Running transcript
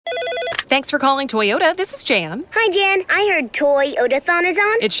Thanks for calling Toyota. This is Jan. Hi, Jan. I heard Toy-Odathon is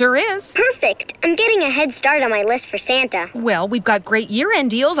on. It sure is. Perfect. I'm getting a head start on my list for Santa. Well, we've got great year-end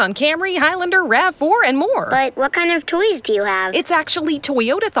deals on Camry, Highlander, RAV4, and more. But what kind of toys do you have? It's actually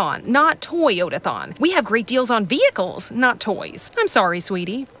Toyotathon, not Toyotathon. We have great deals on vehicles, not toys. I'm sorry,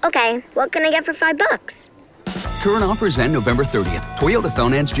 sweetie. Okay, what can I get for $5? Current offers end November 30th.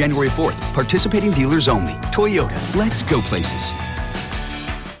 Toyotathon ends January 4th. Participating dealers only. Toyota. Let's go places.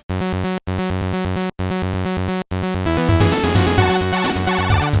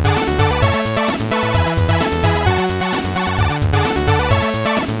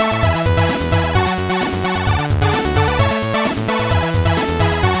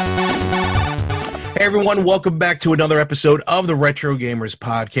 Hey everyone, welcome back to another episode of the Retro Gamers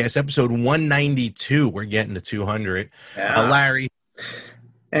Podcast, episode 192. We're getting to 200. Larry.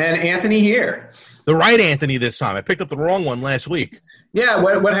 And Anthony here. The right Anthony this time. I picked up the wrong one last week. Yeah,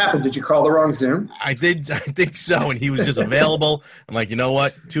 what happened? Did you call the wrong Zoom? I think so, and he was just available. I'm like, you know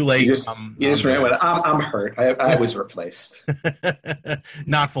what? Too late. You just ran with it. I'm hurt. I was replaced.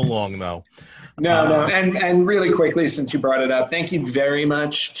 Not for long, though. No. And really quickly, since you brought it up, thank you very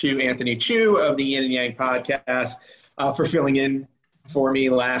much to Anthony Chu of the Yin and Yang podcast for filling in for me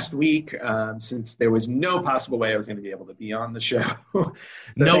last week, since there was no possible way I was going to be able to be on the show.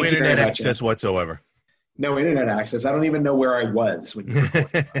 No internet access whatsoever. No internet access. I don't even know where I was when you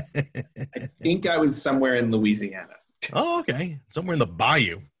recorded. I think I was somewhere in Louisiana. Oh, okay. Somewhere in the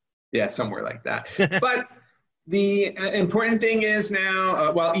bayou. Yeah, somewhere like that. But the important thing is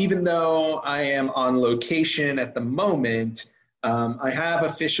now, even though I am on location at the moment, I have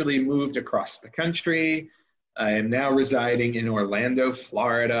officially moved across the country. I am now residing in Orlando,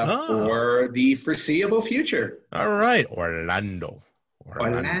 Florida for the foreseeable future. All right, Orlando.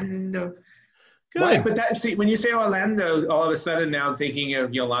 Good. Why? But when you say Orlando, all of a sudden now I'm thinking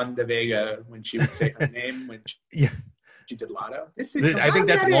of Yolanda Vega when she would say her name when she did Lotto. I think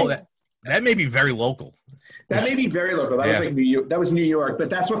that may be very local. That may be very local. That was like New York. That was New York, but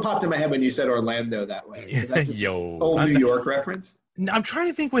that's what popped in my head when you said Orlando that way. So that's just old New York reference. I'm trying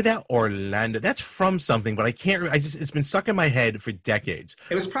to think where that Orlando. That's from something, but I can't. It's been stuck in my head for decades.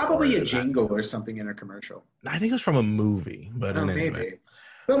 It was probably a jingle or something in a commercial. I think it was from a movie, but maybe.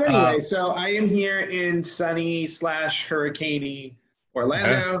 But anyway, so I am here in sunny / hurricane-y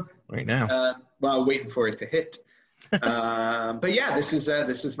Orlando right now. Waiting for it to hit. But yeah, this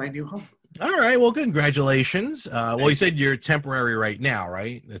is my new home. All right. Well, congratulations. You said you're temporary right now,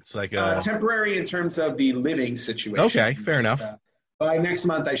 right? It's like temporary in terms of the living situation. Okay, fair enough. By next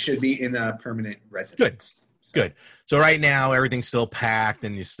month, I should be in a permanent residence. Good. So right now, everything's still packed,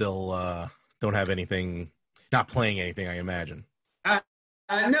 and you still don't have anything. Not playing anything, I imagine.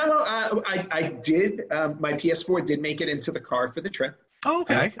 No, I did. My PS4 did make it into the car for the trip. Oh,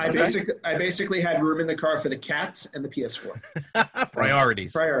 okay. I basically had room in the car for the cats and the PS4.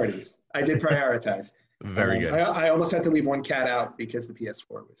 Priorities. I did prioritize. Very good. I almost had to leave one cat out because the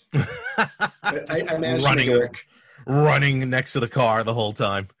PS4 was. I managed to make it work. Running next to the car the whole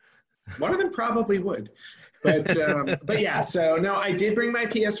time. One of them probably would. But yeah, so no, I did bring my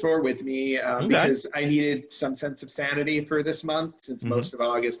PS4 with me because I needed some sense of sanity for this month since most of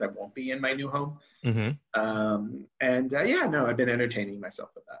August I won't be in my new home. I've been entertaining myself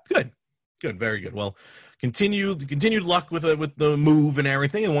with that. Good, very good. Well, continued luck with the move and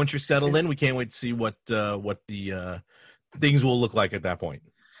everything, and once you're settled in, we can't wait to see what the things will look like at that point.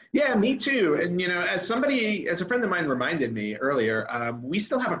 Yeah, me too. And, as a friend of mine reminded me earlier, we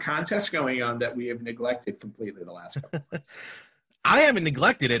still have a contest going on that we have neglected completely the last couple of months. I haven't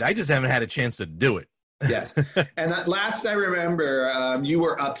neglected it. I just haven't had a chance to do it. Yes. And last I remember, you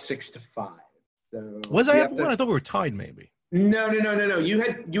were up 6-5. So was I up 1? I thought we were tied maybe. No. You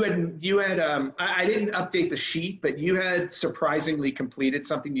had. I didn't update the sheet, but you had surprisingly completed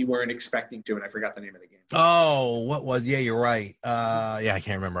something you weren't expecting to, and I forgot the name of the game. Oh, what was? Yeah, you're right. I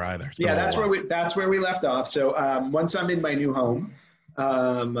can't remember either. That's where we left off. So once I'm in my new home,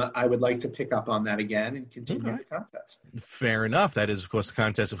 I would like to pick up on that again and continue the contest. Fair enough. That is, of course, the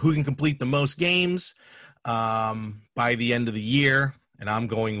contest of who can complete the most games by the end of the year, and I'm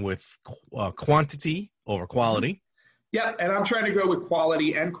going with quantity over quality. Yeah, and I'm trying to go with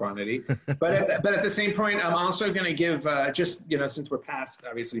quality and quantity. But at the same point, I'm also going to give, since we're past,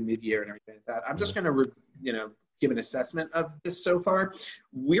 obviously, mid-year and everything like that, I'm just going to, give an assessment of this so far.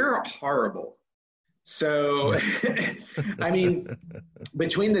 We're horrible. So, I mean,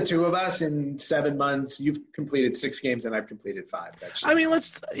 between the two of us in 7 months, you've completed 6 games and I've completed 5. That's just,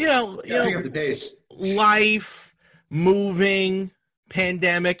 let's, pick up the pace. Life, moving,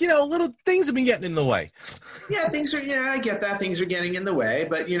 pandemic, little things have been getting in the way. Yeah, I get that. Things are getting in the way.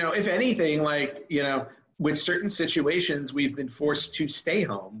 But, if anything, with certain situations, we've been forced to stay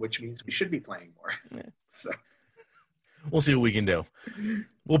home, which means we should be playing more. Yeah. So we'll see what we can do.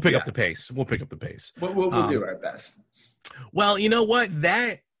 We'll pick up the pace. We'll do our best. Well, you know what?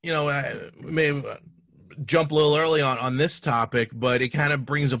 That, may jump a little early on this topic, but it kind of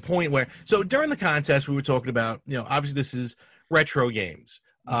brings a point where, so during the contest, we were talking about, obviously this is retro games,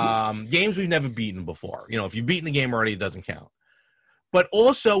 games we've never beaten before. If you've beaten the game already, it doesn't count. But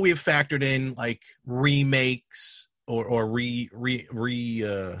also we have factored in like remakes or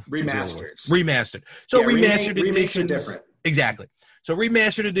remasters. Remastered. So remastered editions are different. Exactly. So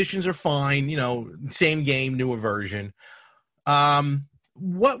remastered editions are fine, same game, newer version.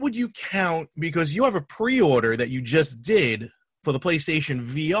 What would you count, because you have a pre-order that you just did for the PlayStation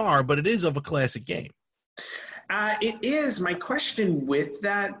VR, but it is of a classic game. It is. My question with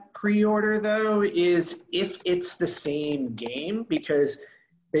that pre-order, though, is if it's the same game, because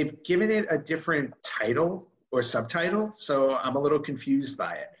they've given it a different title or subtitle, so I'm a little confused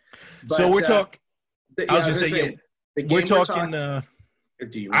by it. But, so we're talking. I was going to say, we're talking.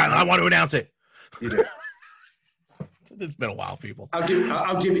 Do you? I want to announce it. You do. It's been a while, people. I'll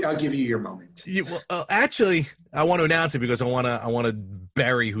give you your moment. Actually, I want to announce it because I want to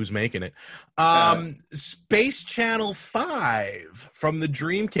bury who's making it. Space Channel 5 from the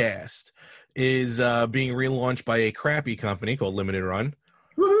Dreamcast is being relaunched by a crappy company called Limited Run.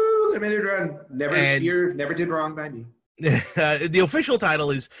 Woohoo! Limited Run. Never did wrong by me. The official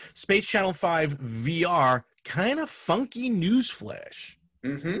title is Space Channel 5 VR, kind of funky news flash.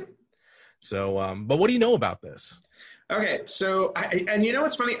 Mm-hmm. So, but what do you know about this? Okay, so, and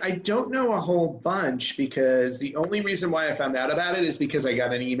what's funny? I don't know a whole bunch, because the only reason why I found out about it is because I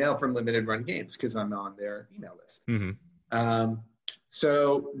got an email from Limited Run Games, because I'm on their email list. Mm-hmm.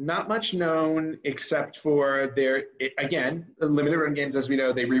 So not much known except for Limited Run Games, as we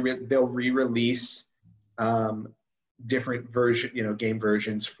know, they'll re-release different game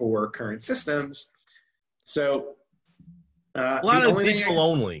versions for current systems. So a lot of digital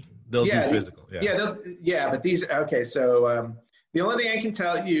only. They'll do physical. But these. Okay, so the only thing I can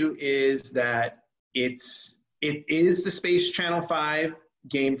tell you is that it is the Space Channel 5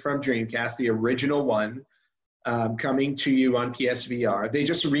 game from Dreamcast, the original one, coming to you on PSVR. They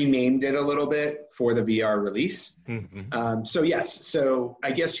just renamed it a little bit for the VR release. Mm-hmm. So yes, so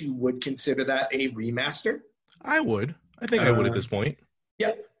I guess you would consider that a remaster. I would. I think I would at this point.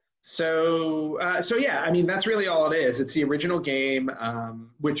 Yep. So yeah, I mean, that's really all it is. It's the original game,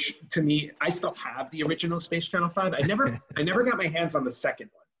 which to me, I still have the original Space Channel 5. I never got my hands on the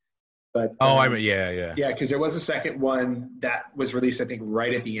second one. But yeah, because there was a second one that was released, I think,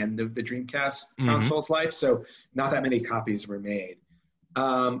 right at the end of the Dreamcast console's life. So not that many copies were made.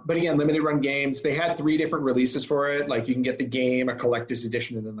 But again, Limited Run Games, they had 3 different releases for it. Like, you can get the game, a collector's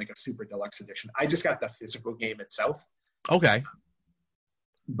edition, and then like a super deluxe edition. I just got the physical game itself. Okay.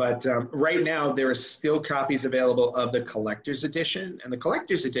 But right now, there are still copies available of the collector's edition. And the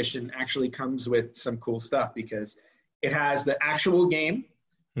collector's edition actually comes with some cool stuff, because it has the actual game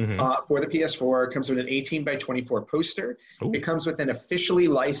for the PS4. It comes with an 18x24 poster. Ooh. It comes with an officially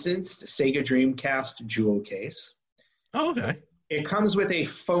licensed Sega Dreamcast jewel case. Oh, okay. It comes with a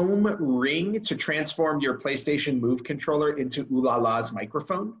foam ring to transform your PlayStation Move controller into Ooh La La's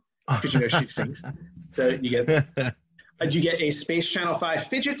microphone, because she sings. So you get a Space Channel 5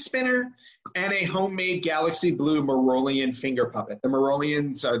 fidget spinner and a homemade Galaxy Blue Marolian finger puppet. The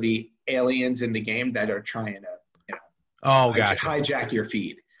Marolians are the aliens in the game that are trying to, hijack your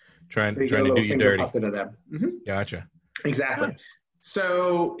feed. Trying to do you dirty. Puppet of them. Mm-hmm. Gotcha. Exactly. Yeah.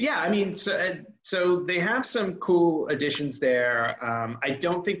 So yeah, I mean, so they have some cool additions there. I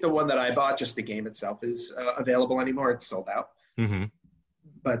don't think the one that I bought, just the game itself, is available anymore. It's sold out. Mm-hmm.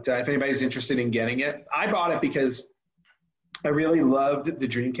 But if anybody's interested in getting it, I bought it because I really loved the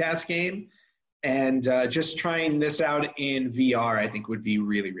Dreamcast game, and just trying this out in VR, I think, would be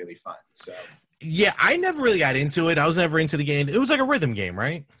really, really fun. So, yeah, I never really got into it. I was never into the game. It was like a rhythm game,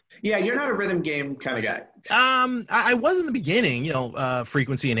 right? Yeah, you're not a rhythm game kind of guy. I was in the beginning,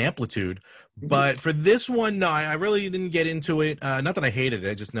 frequency and amplitude, but for this one, no, I really didn't get into it. Not that I hated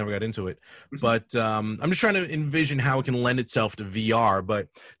it, I just never got into it. But I'm just trying to envision how it can lend itself to VR. But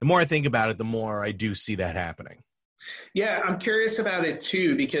the more I think about it, the more I do see that happening. Yeah, I'm curious about it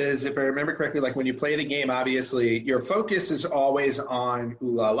too, because if I remember correctly, like when you play the game, obviously your focus is always on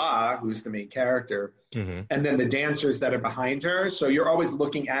Ooh La La, who's the main character, and then the dancers that are behind her. So you're always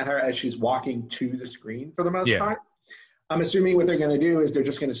looking at her as she's walking to the screen for the most part. I'm assuming what they're going to do is they're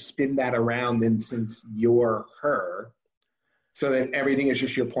just going to spin that around, and since you're her, So that everything is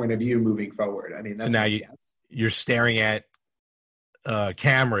just your point of view moving forward. I mean, that's so now you're staring at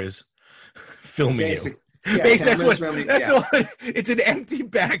cameras filming you. Yeah, that's what it's an empty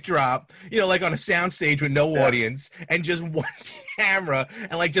backdrop, like on a soundstage with no audience and just one camera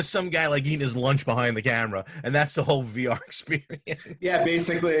and like just some guy like eating his lunch behind the camera, and that's the whole VR experience. Yeah,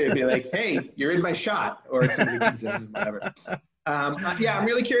 basically it'd be like, hey, you're in my shot, or somebody comes in, whatever. I'm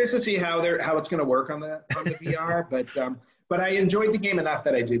really curious to see how it's going to work on the VR, but I enjoyed the game enough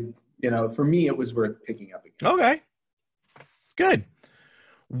that I did. For me, it was worth picking up again. Okay, good.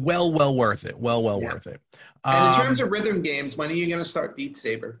 Well worth it. Worth it. And in terms of rhythm games, when are you going to start Beat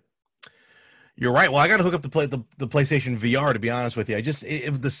Saber? You're right. Well, I got to hook up the PlayStation VR, to be honest with you.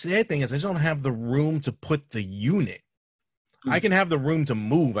 The sad thing is I just don't have the room to put the unit. I can have the room to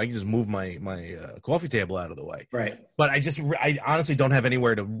move. I can just move my coffee table out of the way. Right. But I honestly don't have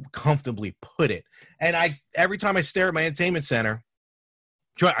anywhere to comfortably put it. And every time I stare at my entertainment center,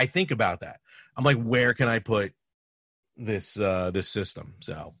 I think about that. I'm like, where can I put this system?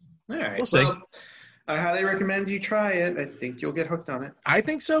 So all right. We'll see. Well, I highly recommend you try it. I think you'll get hooked on it. I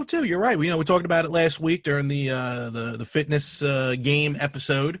think so too. You're right. We talked about it last week during the fitness game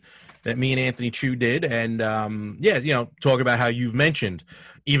episode that me and Anthony Chu did, and talk about how you've mentioned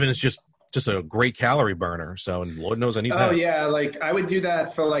even it's just a great calorie burner. So, and Lord knows I need that. Oh yeah, like I would do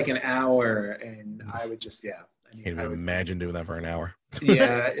that for like an hour, and I would just Can't even imagine doing that for an hour.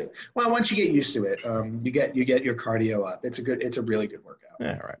 Yeah. Well, once you get used to it, you get your cardio up. It's a really good workout.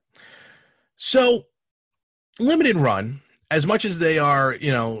 Yeah, all right. So, limited run, as much as they are,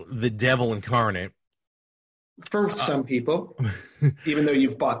 the devil incarnate. For some people, even though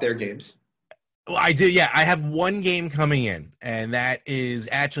you've bought their games. Well, I do, yeah. I have one game coming in, and that is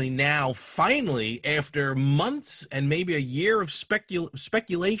actually now, finally, after months and maybe a year of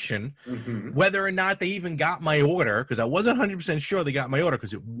speculation, whether or not they even got my order, because I wasn't 100% sure they got my order,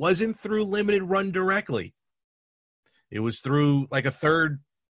 because it wasn't through Limited Run directly. It was through, like, a third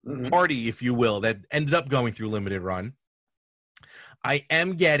party, if you will, that ended up going through Limited Run. I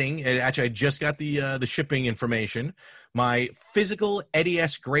am getting, and actually I just got the shipping information, my physical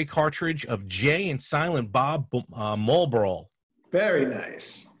NES gray cartridge of Jay and Silent Bob Mall Brawl. Very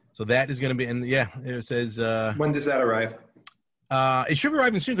nice. So that is going to be, and yeah, it says... when does that arrive? It should be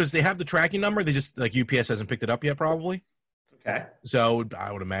arriving soon because they have the tracking number. They just, like, UPS hasn't picked it up yet, probably. Okay. So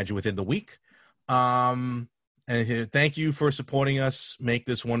I would imagine within the week. And thank you for supporting us make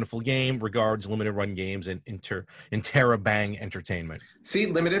this wonderful game. Regards, Limited Run Games and Terabang Entertainment. See,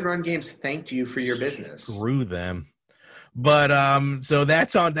 Limited Run Games thanked you for your business. Screw them. But so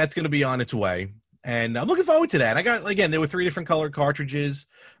that's going to be on its way, and I'm looking forward to that. I got, again, there were 3 different colored cartridges.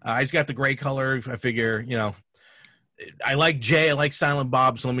 I just got the gray color. I figure, I like Jay, I like Silent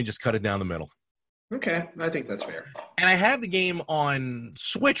Bob, so let me just cut it down the middle. Okay, I think that's fair. And I have the game on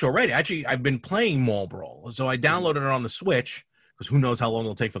Switch already. Actually, I've been playing Mall Brawl, so I downloaded it on the Switch, because who knows how long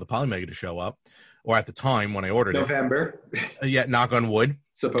it'll take for the Polymega to show up, or at the time when I ordered November. Yeah, knock on wood.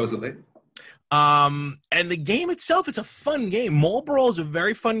 Supposedly. And the game itself, it's a fun game. Mall Brawl is a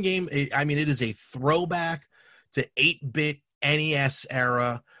very fun game. It is a throwback to 8-bit NES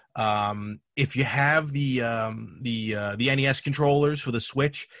era. If you have the NES controllers for the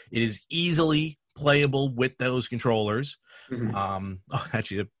Switch, it is easily playable with those controllers.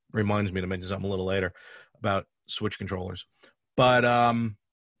 Actually, it reminds me to mention something a little later about Switch controllers. But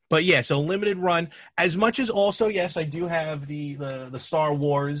yeah, so Limited Run. As much as also, yes, I do have the Star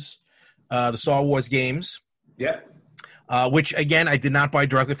Wars games. Yep. Which, again, I did not buy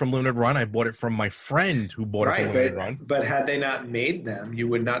directly from Limited Run. I bought it from my friend who bought it from Limited Run. But had they not made them, you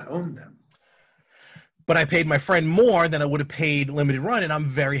would not own them. But I paid my friend more than I would have paid Limited Run, and I'm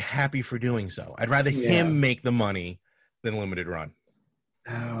very happy for doing so. I'd rather him make the money than Limited Run.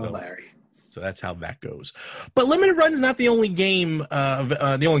 Oh, Larry. So that's how that goes. But Limited Run is not the only game,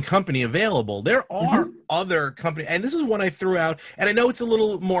 the only company available. There are other companies, and this is one I threw out. And I know it's a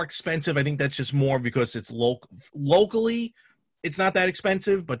little more expensive. I think that's just more because it's locally. It's not that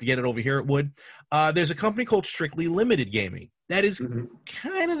expensive, but to get it over here, it would. There's a company called Strictly Limited Gaming. That is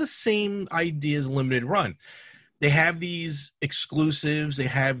kind of the same idea as Limited Run. They have these exclusives. They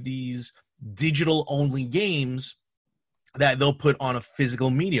have these digital-only games that they'll put on a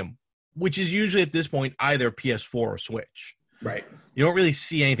physical medium, which is usually at this point either PS4 or Switch. Right. You don't really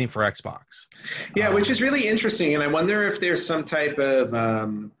see anything for Xbox. Yeah, which is really interesting. And I wonder if there's some type of,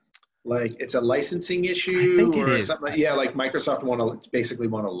 like, it's a licensing issue or something. Yeah, like Microsoft basically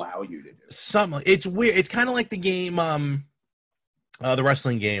won't allow you to do it. Something. It's weird. It's kind of like the game, the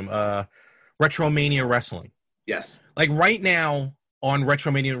wrestling game, Retromania Wrestling. Yes. Like right now, on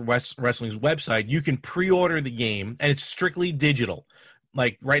Retromania Wrestling's website, you can pre-order the game, and it's strictly digital.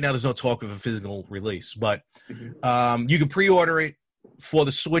 Like right now, there's no talk of a physical release, but you can pre-order it for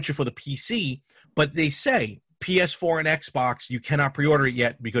the Switch or for the PC. But they say PS4 and Xbox, you cannot pre-order it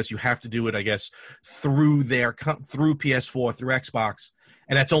yet because you have to do it, I guess, through PS4, through Xbox,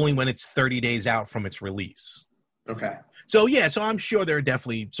 and that's only when it's 30 days out from its release. Okay. So I'm sure there are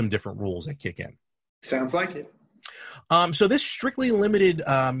definitely some different rules that kick in. Sounds like it. So this strictly limited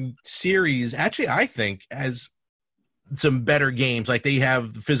series, actually, I think, has some better games. Like they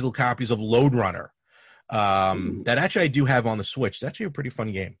have physical copies of Lode Runner that actually I do have on the Switch. It's actually a pretty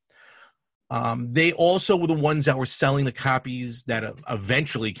fun game. They also were the ones that were selling the copies that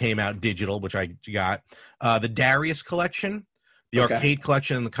eventually came out digital, which I got. The Darius collection, the arcade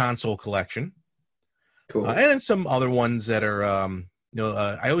collection, and the console collection. Cool. And then some other ones that are,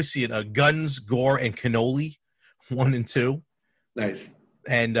 I always see it, Guns, Gore, and Cannoli, 1 and 2. Nice.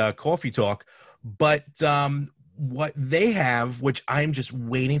 And Coffee Talk. But what they have, which I'm just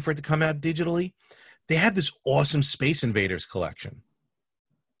waiting for it to come out digitally, they have this awesome Space Invaders collection.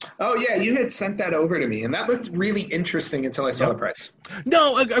 Oh, yeah, you had sent that over to me, and that looked really interesting until I saw the price.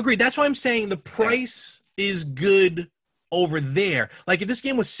 No, agreed. That's why I'm saying the price is good over there. Like, if this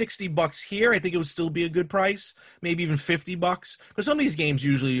game was $60 here, I think it would still be a good price, maybe even $50. Because some of these games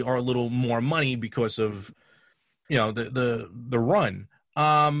usually are a little more money because of, the run.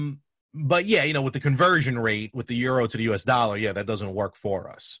 But, yeah, with the conversion rate, with the euro to the US dollar, yeah, that doesn't work for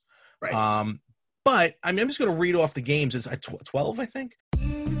us. Right. But, I'm just going to read off the games. It's 12, I think.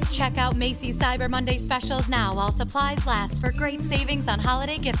 Check out Macy's Cyber Monday specials now while supplies last for great savings on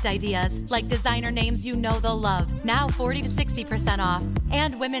holiday gift ideas like designer names you know they'll love, now 40 to 60% off.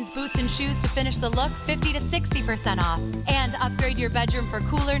 And women's boots and shoes to finish the look, 50 to 60% off. And upgrade your bedroom for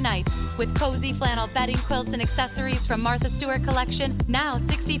cooler nights with cozy flannel bedding, quilts, and accessories from Martha Stewart collection, now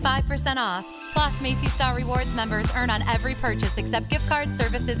 65% off. Plus, Macy's Star Rewards members earn on every purchase except gift cards,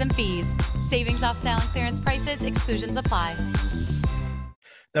 services, and fees. Savings off sale and clearance prices, exclusions apply.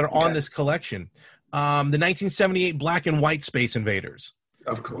 That are on this collection. The 1978 black and white Space Invaders.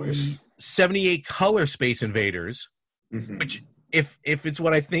 Of course. 78 color Space Invaders, which, if it's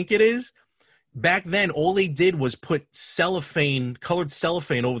what I think it is, back then all they did was put colored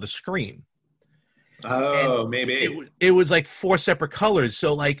cellophane over the screen. Oh, and maybe. It was like 4 separate colors.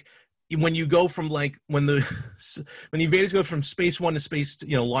 So, like, when you go from when the invaders go from space 1 to space,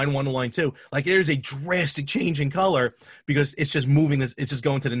 line 1 to line 2, like there's a drastic change in color because it's just moving it's just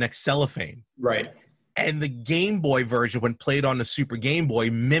going to the next cellophane. Right. And the Game Boy version, when played on the Super Game Boy,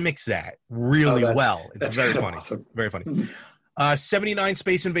 mimics that really well. It's very funny. Awesome. Very funny. 79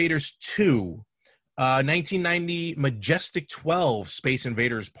 Space Invaders 2. 1990 Majestic 12 Space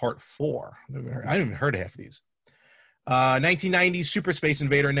Invaders Part 4. I haven't even heard of half of these. 1990 Super Space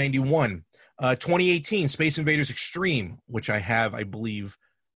Invader 91. 2018 Space Invaders Extreme, which I have, I believe,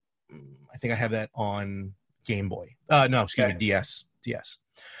 I think I have that on Game Boy. Me, DS.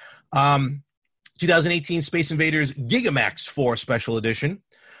 2018 Space Invaders Gigamax 4 Special Edition.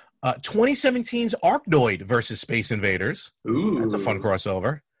 2017's Arknoid versus Space Invaders. Ooh. That's a fun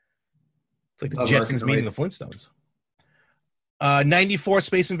crossover. It's like the Jetsons meeting the Flintstones. 94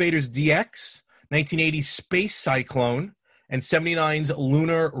 Space Invaders DX. 1980's Space Cyclone, and 79's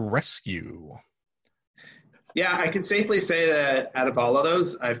Lunar Rescue. Yeah, I can safely say that out of all of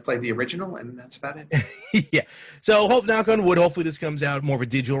those, I've played the original, and that's about it. Yeah. So, knock on wood, hopefully this comes out more of a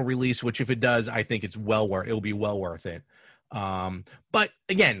digital release, which if it does, I think it'll be well worth it. But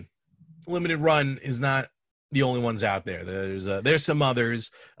again, limited run is not the only ones out there. There's some others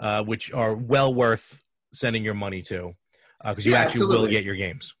which are well worth sending your money to because you actually will get your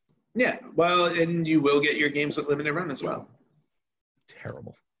games. Yeah, well, and you will get your games with limited run as well.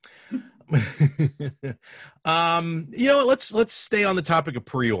 Terrible. Let's stay on the topic of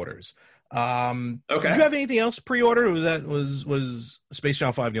pre-orders. Okay. Did you have anything else pre-ordered, or was Space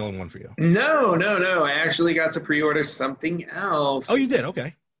Channel 5 the only one for you? No. I actually got to pre-order something else. Oh, you did?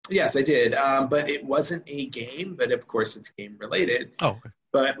 Okay. Yes, I did. But it wasn't a game, but of course it's game related. Oh, okay.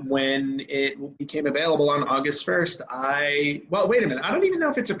 But when it became available on August 1st, wait a minute. I don't even know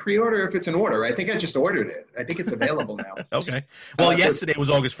if it's a pre-order or if it's an order. I think I just ordered it. I think it's available now. Okay. Well, yesterday was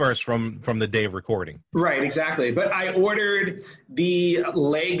August 1st from the day of recording. Right, exactly. But I ordered the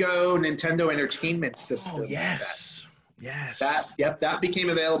Lego Nintendo Entertainment System. Oh, yes. Yes. That became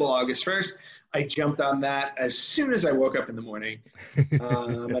available August 1st. I jumped on that as soon as I woke up in the morning.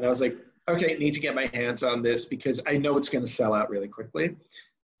 And I was like, okay, need to get my hands on this because I know it's going to sell out really quickly.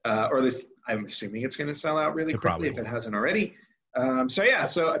 Or at least I'm assuming it's going to sell out really quickly if it hasn't already. So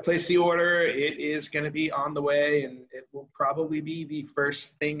I placed the order. It is going to be on the way, and it will probably be the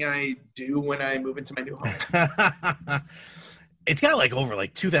first thing I do when I move into my new home. It's got like over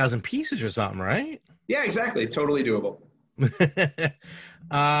like 2,000 pieces or something, right? Yeah, exactly. Totally doable.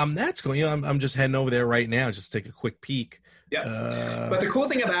 That's cool. You know, I'm just heading over there right now just to take a quick peek. Yeah. But the cool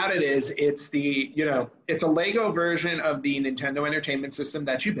thing about it is it's a Lego version of the Nintendo Entertainment System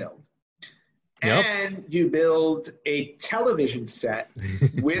that you build. Yep. And you build a television set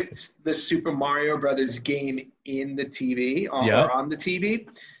with the Super Mario Brothers game in the TV or on the TV.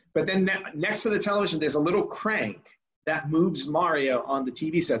 But then next to the television, there's a little crank that moves Mario on the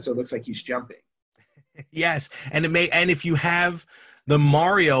TV set, so it looks like he's jumping. Yes, and if you have the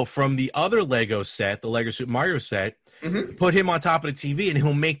Mario from the other Lego set, the Lego Super Mario set, put him on top of the TV, and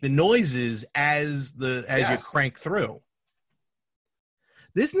he'll make the noises as you crank through.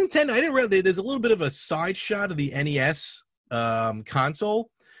 This Nintendo, I didn't realize there's a little bit of a side shot of the NES console,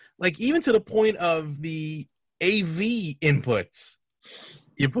 like even to the point of the AV inputs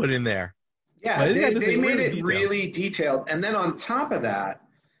you put in there. Yeah, they made it really detailed. And then on top of that,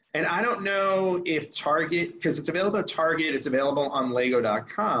 and I don't know if Target, because it's available at Target, it's available on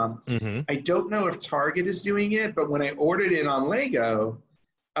Lego.com. I don't know if Target is doing it, but when I ordered it on Lego,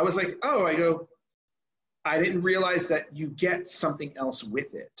 I was like, I didn't realize that you get something else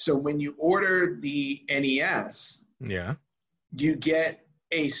with it. So when you order the NES, you get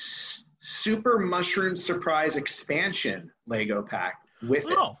a Super Mushroom Surprise Expansion Lego pack with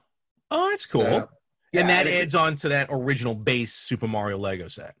it. Oh, that's cool. So, and that adds on to that original base Super Mario Lego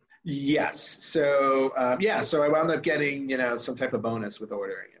set. Yes. So, so I wound up getting, some type of bonus with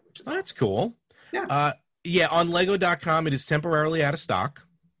ordering it. Which is awesome. That's cool. Yeah. On Lego.com, it is temporarily out of stock.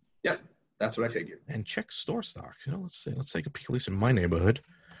 Yep. That's what I figured. And check store stocks. Let's see. Let's take a peek, at least in my neighborhood.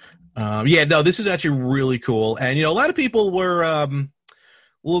 This is actually really cool. And, a lot of people were a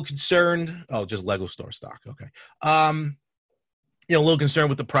little concerned. Oh, just Lego store stock. Okay. A little concerned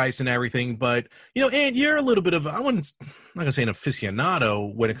with the price and everything. But, and you're a little bit of, I'm not going to say an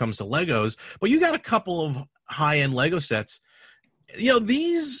aficionado when it comes to Legos, but you got a couple of high-end Lego sets.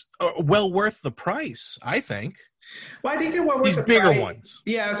 These are well worth the price, I think. Well, I think they're worth the price. These bigger ones.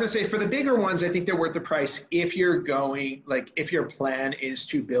 Yeah, I was going to say, for the bigger ones, I think they're worth the price if you're going, if your plan is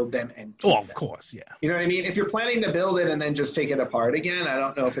to build them and keep them. Of course, yeah. You know what I mean? If you're planning to build it and then just take it apart again, I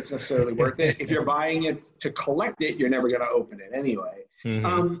don't know if it's necessarily worth it. If you're buying it to collect it, you're never going to open it anyway.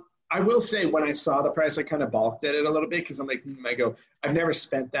 I will say, when I saw the price, I kind of balked at it a little bit because I'm like, I've never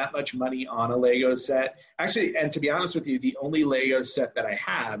spent that much money on a Lego set. Actually, and to be honest with you, the only Lego set that I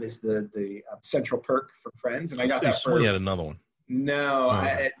have is the Central Perk from Friends, and I got that for. You had another one. No,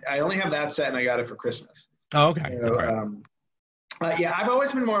 I only have that set, and I got it for Christmas. Oh, okay. I've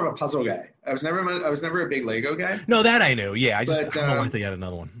always been more of a puzzle guy. I was never a big Lego guy. No, that I knew. Yeah, I don't know if they had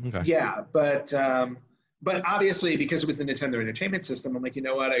another one. Okay. Yeah, but obviously, because it was the Nintendo Entertainment System, I'm like, you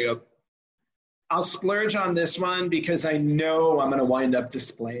know what? I'll splurge on this one because I know I'm going to wind up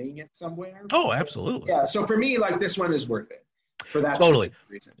displaying it somewhere. Oh, absolutely. Yeah, so for me, this one is worth it for that totally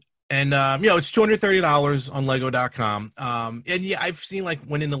reason. And, it's $230 on Lego.com. And, I've seen,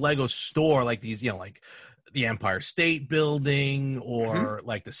 when in the Lego store, these, the Empire State Building or,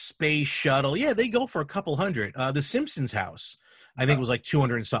 the Space Shuttle. Yeah, they go for a couple hundred. The Simpsons house, I think, was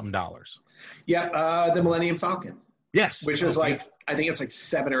 $200 and something. Yeah, the Millennium Falcon. Yes. Which is I think it's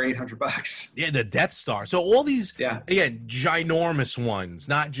 $700 or $800. Yeah, the Death Star. So all these, again, ginormous ones,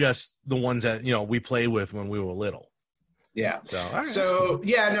 not just the ones that, we played with when we were little. Yeah. So,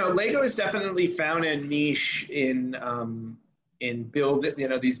 cool. Lego has definitely found a niche in build,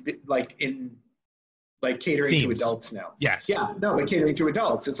 these in catering themes to adults now. Yes. Yeah. No, but catering to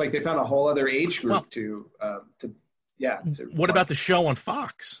adults. It's they found a whole other age group what about the show on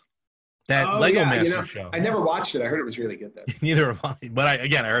Fox? That Lego Master show. I never watched it. I heard it was really good, though. Neither have I. But I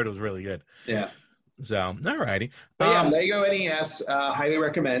heard it was really good. Yeah. So, all righty. But Lego NES, highly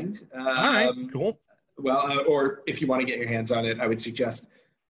recommend. All right, cool. Well, or if you want to get your hands on it, I would suggest,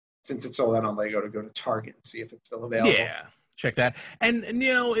 since it's sold out on Lego, to go to Target and see if it's still available. Yeah, check that. And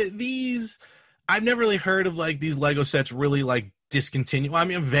these, I've never really heard of these Lego sets really discontinue. I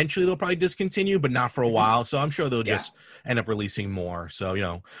mean, eventually they'll probably discontinue, but not for a while. So I'm sure they'll just end up releasing more. So,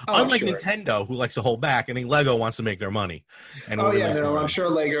 unlike Nintendo, who likes to hold back, I think Lego wants to make their money. And I'm sure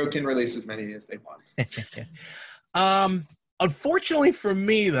Lego can release as many as they want. Unfortunately for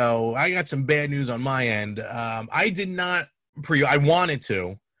me, though, I got some bad news on my end. I did not I wanted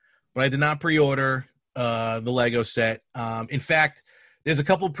to, but I did not pre-order the Lego set. In fact, there's a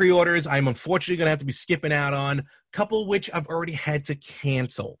couple of pre-orders I'm unfortunately going to have to be skipping out on, a couple of which I've already had to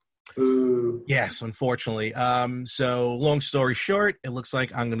cancel. Ooh. Yes, unfortunately. So long story short, it looks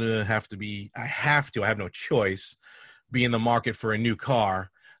like I'm going to have to I have no choice, be in the market for a new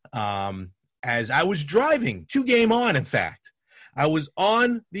car. As I was driving to Game On, in fact, I was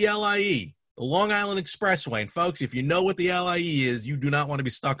on the LIE, the Long Island Expressway. And folks, if you know what the LIE is, you do not want to be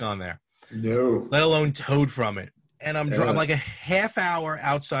stuck on there. No. Let alone towed from it. And I'm like a half hour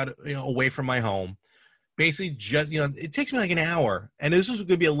outside, away from my home. Basically, just it takes me like an hour, and this was going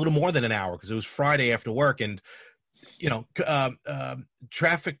to be a little more than an hour because it was Friday after work, and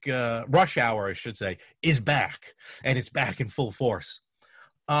traffic rush hour, I should say, is back, and it's back in full force.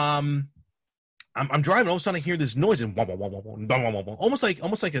 I'm driving, all of a sudden I hear this noise, and almost like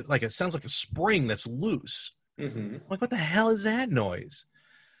it sounds like a spring that's loose. Mm-hmm. Like, what the hell is that noise?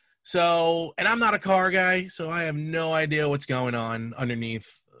 So, and I'm not a car guy, so I have no idea what's going on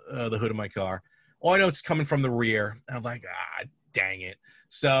underneath the hood of my car. All I know it's coming from the rear. And I'm like, dang it.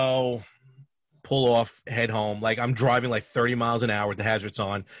 So pull off, head home. Like, I'm driving like 30 miles an hour with the hazards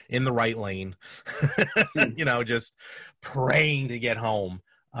on in the right lane, just praying to get home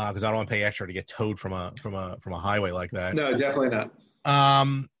because I don't want to pay extra to get towed from a highway like that. No, definitely not.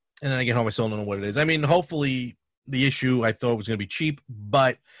 And then I get home, I still don't know what it is. I mean, hopefully the issue I thought was going to be cheap,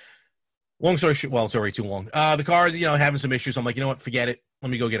 but long story short, well, it's already too long. The car is, having some issues. I'm like, you know what? Forget it.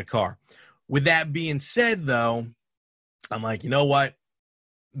 Let me go get a car. With that being said, though, I'm like, you know what?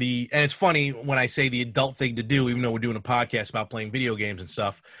 And it's funny when I say the adult thing to do, even though we're doing a podcast about playing video games and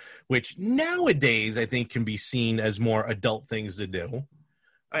stuff, which nowadays I think can be seen as more adult things to do.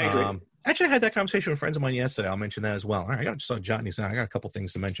 I agree. Actually, I had that conversation with friends of mine yesterday. I'll mention that as well. All right, I got to start jotting these down. I got a couple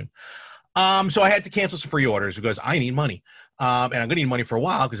things to mention. So I had to cancel some pre-orders because I need money. And I'm going to need money for a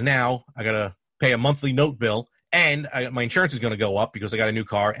while because now I got to pay a monthly note bill. And my insurance is going to go up because I got a new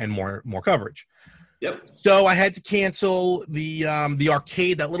car and more coverage. Yep. So I had to cancel the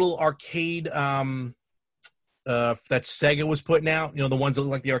arcade, that little arcade that Sega was putting out. The ones that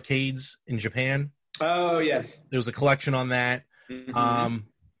look like the arcades in Japan. Oh yes. There was a collection on that. Mm-hmm.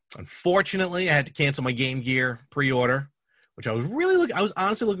 Unfortunately, I had to cancel my Game Gear pre-order, which I was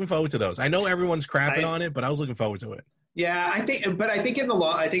honestly looking forward to those. I know everyone's crapping on it, but I was looking forward to it. Yeah, I think in the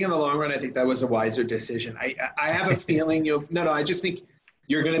long run, I think that was a wiser decision. I have a feeling I just think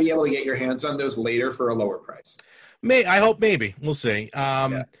you're going to be able to get your hands on those later for a lower price. I hope maybe. We'll see.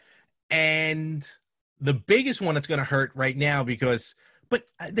 And the biggest one that's going to hurt right now but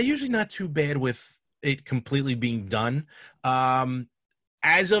they're usually not too bad with it completely being done.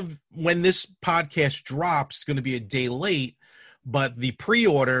 As of when this podcast drops, it's going to be a day late. But the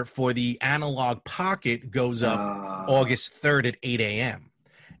pre-order for the Analog Pocket goes up August 3rd at 8 a.m.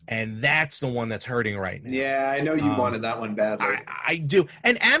 And that's the one that's hurting right now. Yeah, I know you wanted that one badly. I do.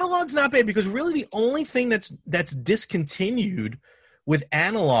 And Analog's not bad because really the only thing that's discontinued with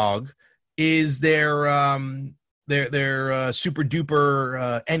Analog is their super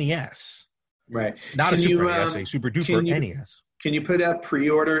duper NES. Right. Not a super NES, a super duper NES. Can you put that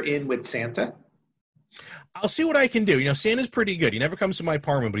pre-order in with Santa? I'll see what I can do. Santa's pretty good. He never comes to my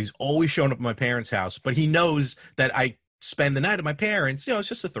apartment, but he's always showing up at my parents' house. But he knows that I spend the night at my parents. It's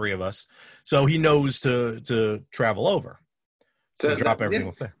just the three of us. So he knows to travel over. To drop everything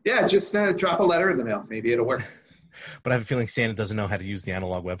off there. Yeah, just drop a letter in the mail. Maybe it'll work. But I have a feeling Santa doesn't know how to use the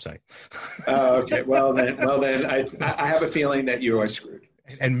Analog website. Oh, okay. Well then, I have a feeling that you are screwed.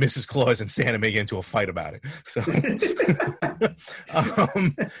 And Mrs. Claus and Santa may get into a fight about it. So, but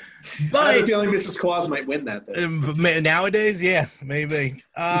I have a feeling Mrs. Claus might win that. Nowadays, yeah, maybe.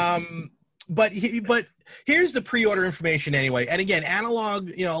 But here's the pre-order information anyway. And again,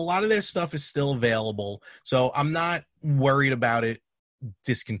 Analog, a lot of their stuff is still available, so I'm not worried about it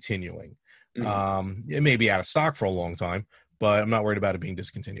discontinuing. Mm-hmm. It may be out of stock for a long time, but I'm not worried about it being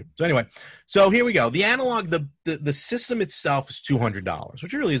discontinued. So anyway, here we go. The Analog, the system itself is $200,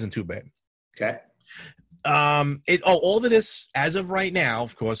 which really isn't too bad. Okay. All of this, as of right now,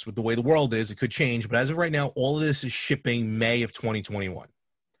 of course, with the way the world is, it could change, but as of right now, all of this is shipping May of 2021,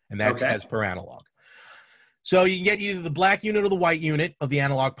 and that's as per Analog. So you can get either the black unit or the white unit of the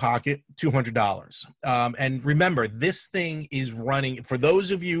Analog Pocket, $200. And remember, this thing is running, for those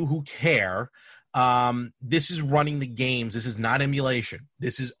of you who care, this is running the games. This is not emulation.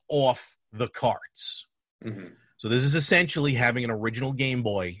 This is off the carts. Mm-hmm. So this is essentially having an original Game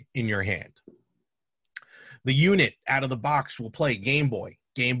Boy in your hand. The unit out of the box will play Game Boy,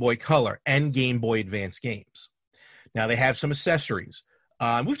 Game Boy Color, and Game Boy Advance games. Now they have some accessories.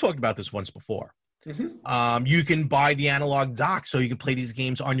 We've talked about this once before. Mm-hmm. You can buy the analog dock so you can play these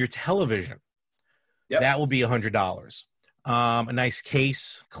games on your television. Yep. That will be $100. a nice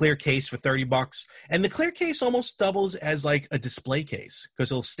case, clear case for $30. And the clear case almost doubles as like a display case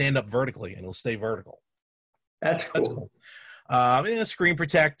because it'll stand up vertically and it'll stay vertical. That's cool. A screen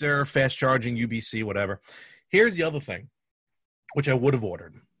protector, fast charging, UBC, whatever. Here's the other thing, which I would have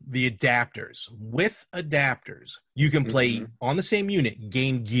ordered. The adapters. With adapters, you can play on the same unit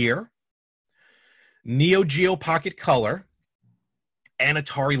Game Gear, Neo Geo Pocket Color, and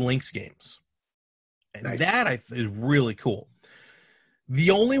Atari Lynx games. And nice. That is really cool.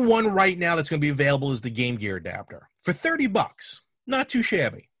 The only one right now that's going to be available is the Game Gear adapter for $30. Not too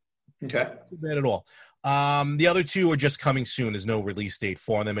shabby. Okay. Not too bad at all. The other two are just coming soon. There's no release date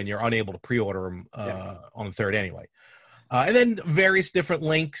for them, and you're unable to pre-order them on the 3rd anyway. And then various different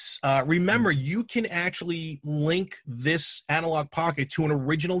links. Remember, you can actually link this Analog Pocket to an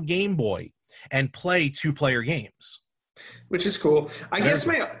original Game Boy and play 2-player games, which is cool. I guess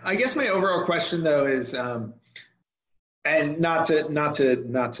my overall question though is, and not to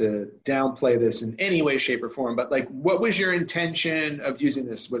downplay this in any way, shape, or form, but like, what was your intention of using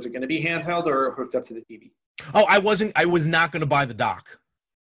this? Was it going to be handheld or hooked up to the TV? Oh, I was not going to buy the dock.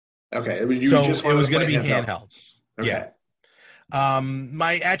 Okay, it was going to be handheld. Okay. Yeah.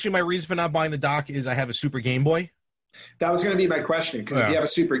 My reason for not buying the dock is I have a Super Game Boy. That was going to be my question, because if you have a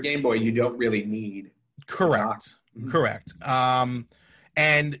Super Game Boy, you don't really need. Correct. Correct. And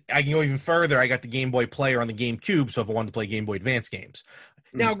I can go even further. I got the Game Boy player on the GameCube, so if I wanted to play Game Boy Advance games.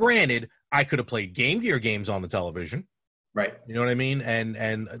 Now, granted, I could have played Game Gear games on the television. Right. You know what I mean?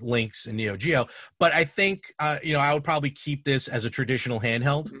 And Lynx and Neo Geo. But I think, I would probably keep this as a traditional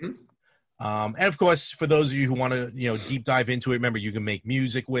handheld. And, of course, for those of you who want to, deep dive into it, remember, you can make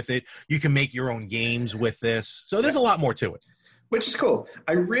music with it. You can make your own games with this. So there's a lot more to it. Which is cool.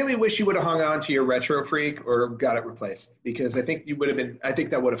 I really wish you would have hung on to your Retro Freak or got it replaced, because I think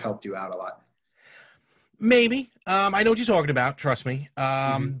that would have helped you out a lot. Maybe. I know what you're talking about. Trust me.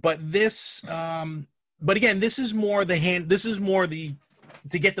 But this, but again, this is more to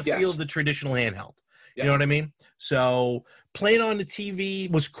get the feel of the traditional handheld. You know what I mean? So playing on the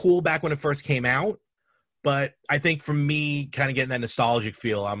TV was cool back when it first came out. But I think for me, kind of getting that nostalgic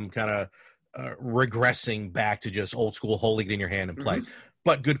feel, I'm kind of regressing back to just old school, hold it in your hand and play.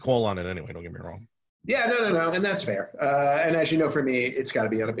 But good call on it anyway, don't get me wrong. Yeah, no, and that's fair. And as you know, for me, it's got to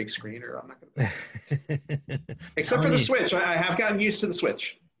be on a big screen or I'm not going to. Except for the Switch. I have gotten used to the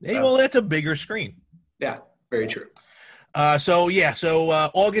Switch. Hey, well, that's a bigger screen. Yeah, very true. So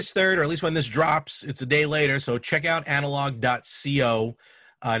August 3rd, or at least when this drops, it's a day later. So check out analog.co.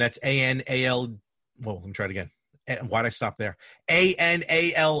 That's ANAL. Well, let me try it again. Why'd I stop there?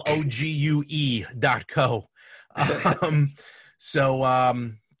 ANALOGUE.co.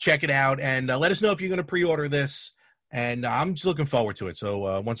 Check it out and let us know if you're going to pre-order this. And I'm just looking forward to it.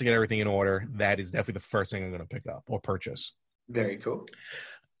 So once I get everything in order, that is definitely the first thing I'm going to pick up or purchase. Very cool.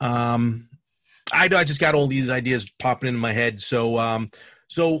 I just got all these ideas popping into my head. Crap,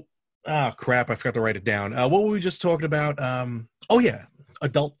 I forgot to write it down. What were we just talking about?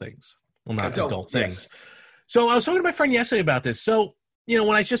 Adult things. Well, not adult things. Yes. So I was talking to my friend yesterday about this. So, when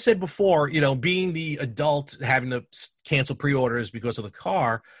I just said before, being the adult, having to cancel pre-orders because of the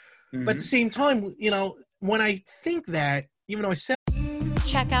car, but at the same time, when I think that, even though I said,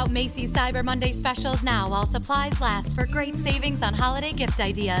 check out Macy's Cyber Monday specials now while supplies last for great savings on holiday gift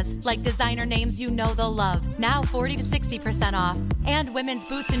ideas like designer names you know they'll love. Now 40 to 60% off. And women's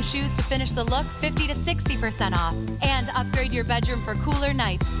boots and shoes to finish the look 50 to 60% off. And upgrade your bedroom for cooler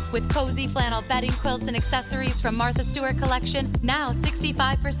nights with cozy flannel bedding, quilts, and accessories from Martha Stewart collection, now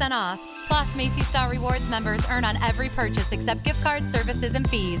 65% off. Plus, Macy's Star Rewards members earn on every purchase except gift cards, services, and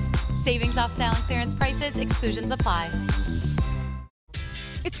fees. Savings off sale and clearance prices. Exclusions apply.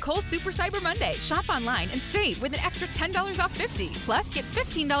 It's Kohl's Super Cyber Monday. Shop online and save with an extra $10 off 50. Plus, get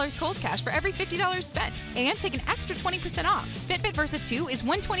 $15 Kohl's cash for every $50 spent. And take an extra 20% off. Fitbit Versa 2 is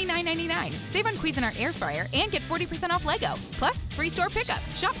 $129.99. Save on Cuisinart Air Fryer and get 40% off Lego. Plus, free store pickup.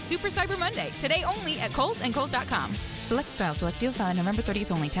 Shop Super Cyber Monday today only at Kohl's and Kohl's.com. Select styles, select deals valid November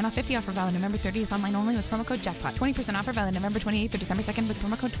 30th only. 10 off 50 offer valid November 30th online only with promo code JACKPOT. 20% offer valid November 28th through December 2nd with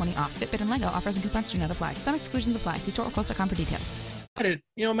promo code 20 off. Fitbit and Lego offers and coupons do not apply. Some exclusions apply. See store or Kohl's.com for details.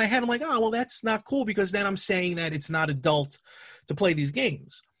 In my head, I'm like, oh, well, that's not cool because then I'm saying that it's not adult to play these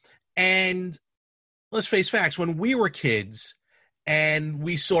games. And let's face facts, when we were kids and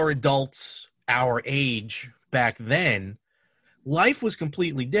we saw adults our age back then, life was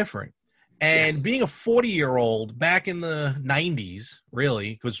completely different. And being a 40-year-old back in the 90s,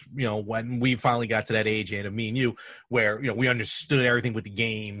 really, because, when we finally got to that age, and of me and you, where, we understood everything with the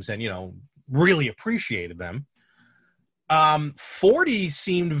games and, really appreciated them. 40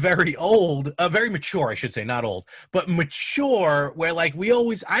 seemed very old, very mature, I should say, not old, but mature, where like I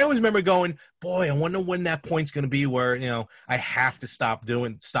always remember going, boy, I wonder when that point's going to be where, I have to stop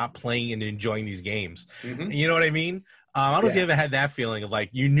playing and enjoying these games. Mm-hmm. You know what I mean? I don't know if you ever had that feeling of like,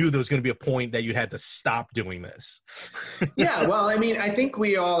 you knew there was going to be a point that you had to stop doing this. Yeah. Well, I mean, I think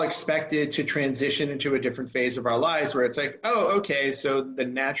we all expected to transition into a different phase of our lives where it's like, oh, okay, so the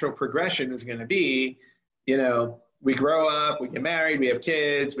natural progression is going to be, we grow up, we get married, we have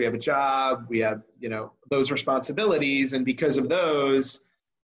kids, we have a job, we have, those responsibilities. And because of those,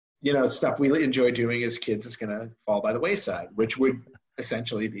 stuff we enjoy doing as kids is going to fall by the wayside, which would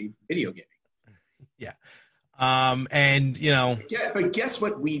essentially be video gaming. Yeah. Yeah, but guess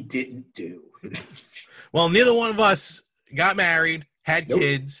what we didn't do? Well, neither one of us got married, had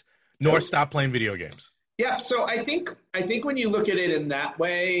kids, nor stopped playing video games. Yeah, so I think when you look at it in that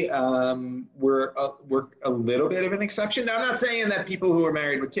way, we're a little bit of an exception. Now, I'm not saying that people who are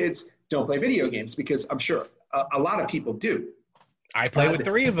married with kids don't play video games, because I'm sure a lot of people do. I play with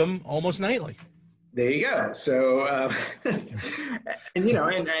 3 of them almost nightly. There you go. So, and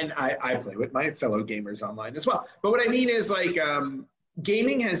I play with my fellow gamers online as well. But what I mean is like,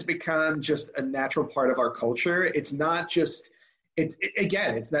 gaming has become just a natural part of our culture. It's not just.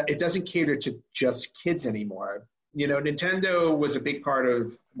 It doesn't cater to just kids anymore. Nintendo was a big part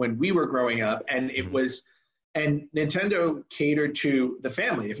of when we were growing up, and Nintendo catered to the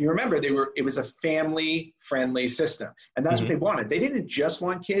family. If you remember, it was a family-friendly system, and that's what they wanted. They didn't just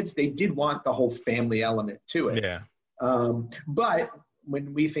want kids; they did want the whole family element to it. Yeah. But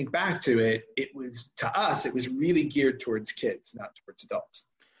when we think back to it, it was really geared towards kids, not towards adults.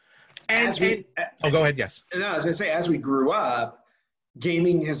 Go ahead. Yes. No, I was going to say, as we grew up,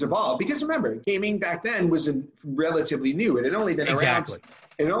 gaming has evolved, because remember, gaming back then was relatively new. It had only been around.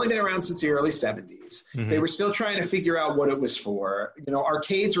 It had only been around since the early 70s. Mm-hmm. They were still trying to figure out what it was for.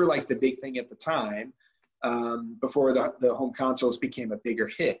 Arcades were like the big thing at the time, before the home consoles became a bigger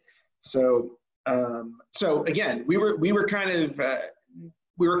hit. So again, we were kind of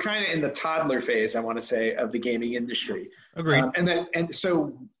in the toddler phase, I want to say, of the gaming industry. Agreed.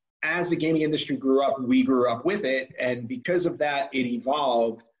 So as the gaming industry grew up, we grew up with it. And because of that, it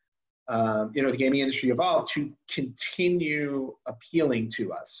evolved. The gaming industry evolved to continue appealing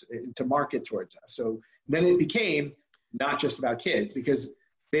to us, to market towards us. So then it became not just about kids, because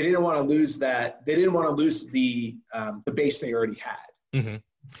they didn't want to lose that. They didn't want to lose the base they already had. Mm-hmm.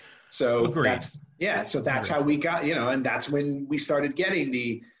 So Agreed. That's how we got, and that's when we started getting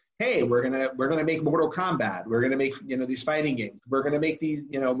hey, we're gonna make Mortal Kombat. We're gonna make these fighting games. We're gonna make these,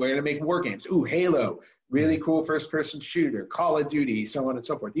 we're gonna make war games. Ooh, Halo, really cool first-person shooter. Call of Duty, so on and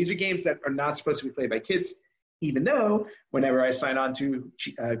so forth. These are games that are not supposed to be played by kids, even though whenever I sign on to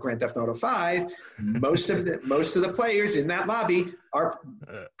Grand Theft Auto 5, most of the players in that lobby are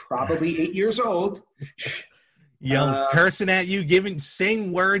probably 8 years old. Yelling, cursing at you,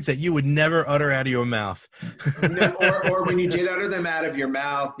 saying words that you would never utter out of your mouth. or when you did utter them out of your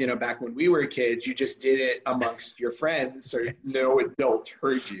mouth, back when we were kids, you just did it amongst your friends, so no adult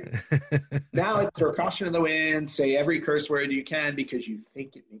heard you. Now it's throw caution in the wind, say every curse word you can because you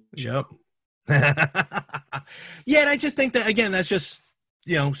think it means. Yep. Yeah, and I just think that, again, that's just,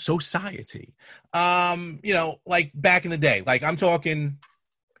 society. Like back in the day, like I'm talking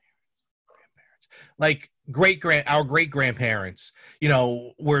like our great grandparents,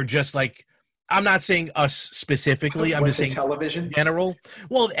 were just like, I'm not saying us specifically. I'm just saying television in general.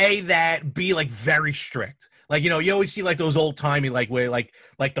 Well, that be like very strict. Like, you always see like those old timey, like where like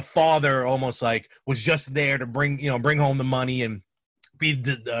the father almost like was just there to bring home the money and be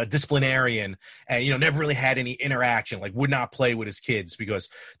the disciplinarian, and never really had any interaction, like would not play with his kids because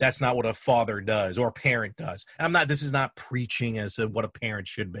that's not what a father does or a parent does. And this is not preaching as to what a parent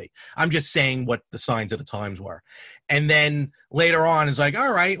should be. I'm just saying what the signs of the times were. And then later on it's like,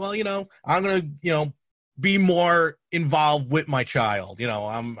 all right, well, I'm gonna be more involved with my child.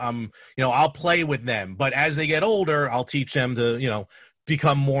 I'll play with them, but as they get older, I'll teach them to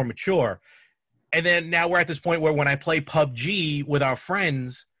become more mature. And then now we're at this point where when I play PUBG with our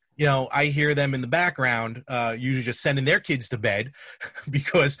friends, I hear them in the background, usually just sending their kids to bed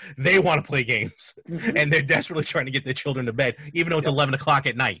because they want to play games. And they're desperately trying to get their children to bed, even though it's 11 o'clock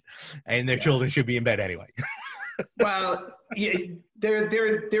at night and their children should be in bed anyway. Well, yeah, there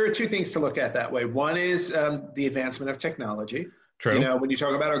are two things to look at that way. One is the advancement of technology. True. When you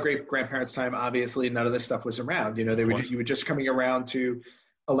talk about our great grandparents' time, obviously none of this stuff was around. You were just coming around to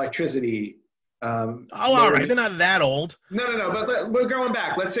electricity, all right. They're not that old. No. But we're going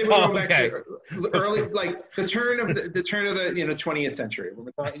back. Let's say we're going back to early, like the turn of the 20th century.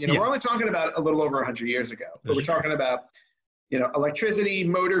 We're only talking about a little over 100 years ago. But we're talking about electricity,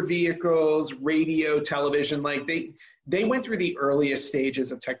 motor vehicles, radio, television. Like they went through the earliest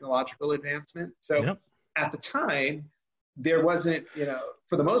stages of technological advancement. So at the time, there wasn't,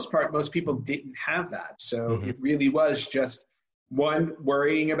 for the most part, most people didn't have that. So it really was just one,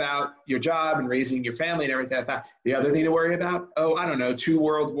 worrying about your job and raising your family and everything like that. The other thing to worry about, I don't know, 2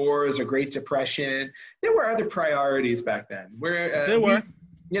 world wars, a Great Depression. There were other priorities back then. There were.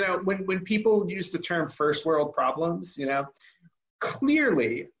 When people use the term first world problems,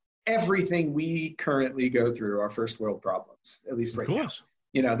 clearly everything we currently go through are first world problems, at least right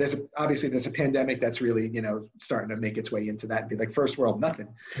now. There's a pandemic that's really, starting to make its way into that and be like first world, nothing.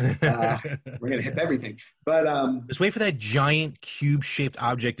 We're going to hit everything. But just wait for that giant cube-shaped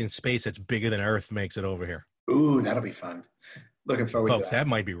object in space that's bigger than Earth makes it over here. Ooh, that'll be fun. Looking forward to that. Folks, that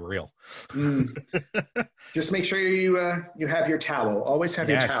might be real. Just make sure you have your towel. Always have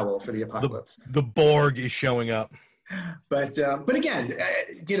your towel for the apocalypse. The Borg is showing up. But again,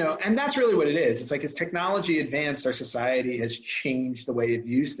 and that's really what it is. It's like as technology advanced, our society has changed the way it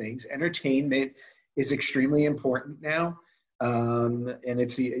views things. Entertainment is extremely important now, and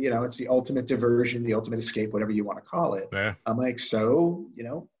it's the ultimate diversion, the ultimate escape, whatever you want to call it. Yeah. I'm like,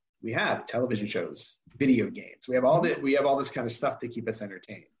 we have television shows, video games, we have all this kind of stuff to keep us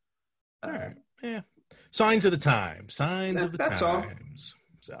entertained. All right, yeah. Signs of the times. That's all.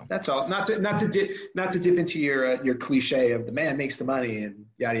 So that's all. Not to dip into your cliche of the man makes the money and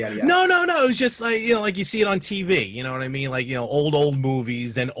yada yada yada. No. It was just like like you see it on TV. You know what I mean? Like old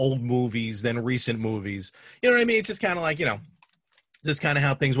movies, then old movies, then recent movies. You know what I mean? It's just kind of like just kind of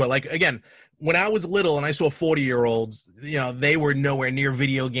how things were. Like again, when I was little and I saw 40-year-olds, they were nowhere near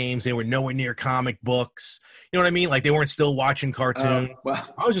video games. They were nowhere near comic books. You know what I mean? Like they weren't still watching cartoons.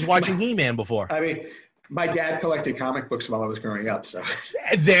 I was just watching He-Man before. I mean. My dad collected comic books while I was growing up, so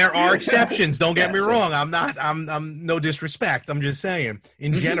there are exceptions. Don't get me wrong. I'm no disrespect. I'm just saying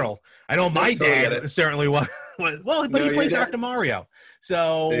in general. I know my dad certainly was. Well, but he played Dr. Mario.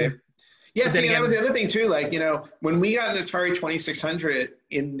 So that was the other thing too. Like when we got an Atari 2600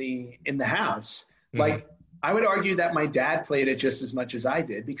 in the house, like I would argue that my dad played it just as much as I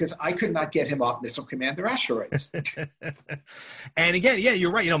did because I could not get him off Missile Commander asteroids. And again,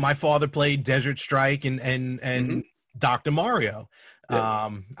 you're right. My father played Desert Strike and Dr. Mario.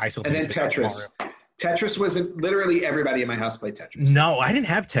 I still and then Tetris. Tetris wasn't literally everybody in my house played Tetris. No, I didn't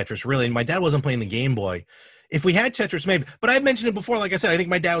have Tetris really. My dad wasn't playing the Game Boy. If we had Tetris, maybe. But I mentioned it before. Like I said, I think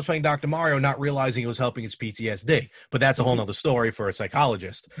my dad was playing Dr. Mario, not realizing it was helping his PTSD. But that's a whole nother story for a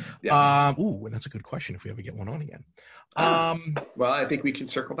psychologist. Yes. And that's a good question if we ever get one on again. Well, I think we can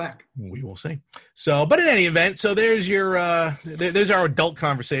circle back. We will see. So, but in any event, so there's there's our adult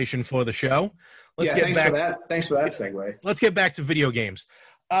conversation for the show. Thanks for that segue. Let's get back to video games.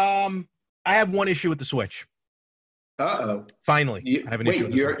 I have one issue with the Switch. Uh-oh. Finally, I have an issue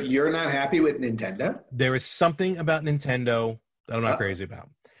with this. You're not happy with Nintendo? There is something about Nintendo that I'm not crazy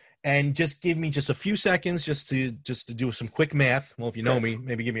about. And just give me just a few seconds just to do some quick math. Well, if you know me,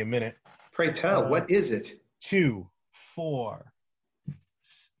 maybe give me a minute. Pray tell, what is it? 2, 4.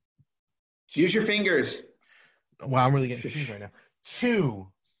 Use your fingers. Wow, I'm really getting confused right now. 2,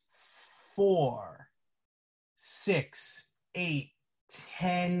 4, 6, 8,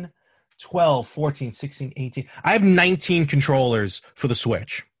 10, 12, 14, 16, 18. I have 19 controllers for the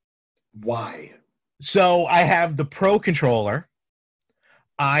Switch. Why? So I have the Pro controller.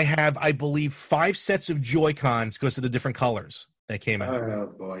 I have, I believe, 5 sets of Joy-Cons because of the different colors that came out.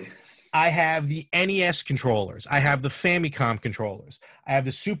 Oh, boy. I have the NES controllers. I have the Famicom controllers. I have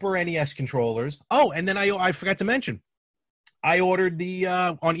the Super NES controllers. Oh, and then I forgot to mention, I ordered the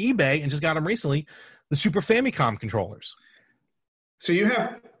on eBay and just got them recently, the Super Famicom controllers. So you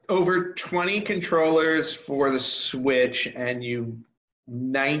have over 20 controllers for the Switch, and you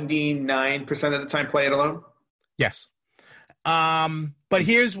 99% of the time play it alone? Yes. But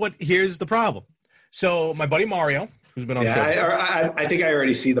here's the problem. So my buddy Mario, who's been on the show. I think I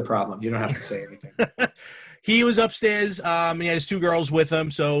already see the problem. You don't have to say anything. He was upstairs. He had his 2 girls with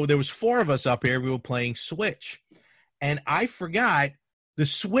him. So there was 4 of us up here. We were playing Switch. And I forgot the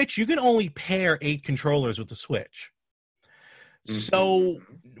Switch, you can only pair 8 controllers with the Switch. Mm-hmm. So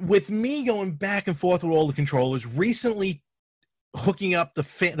with me going back and forth with all the controllers, recently hooking up the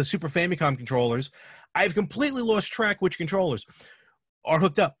Super Famicom controllers, I've completely lost track which controllers are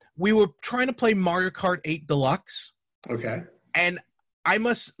hooked up. We were trying to play Mario Kart 8 Deluxe. Okay. And I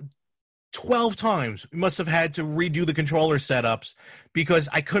must 12 times. We must have had to redo the controller setups because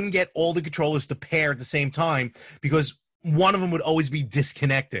I couldn't get all the controllers to pair at the same time because one of them would always be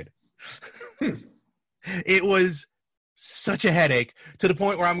disconnected. It was such a headache to the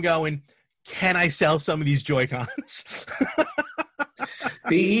point where I'm going, can I sell some of these Joy-Cons?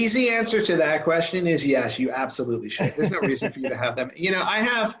 The easy answer to that question is yes, you absolutely should. There's no reason for you to have them. You know, I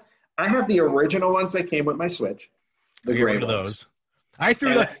have the original ones that came with my Switch. The gray ones. Those. I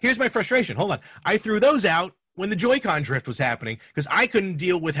threw here's my frustration. Hold on. I threw those out when the Joy-Con drift was happening because I couldn't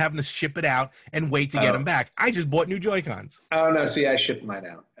deal with having to ship it out and wait to get them back. I just bought new Joy-Cons. Oh, no. See, I shipped mine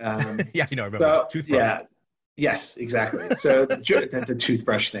out. Yeah, you know, remember. Toothbrush. Yeah. Yes, exactly. So the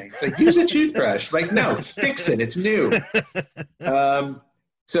toothbrush thing. It's like, use a toothbrush. Like, no, fix it. It's new.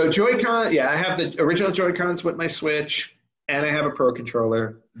 So Joy-Con, I have the original Joy-Cons with my Switch, and I have a Pro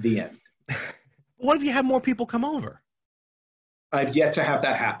Controller. The end. What if you have more people come over? I've yet to have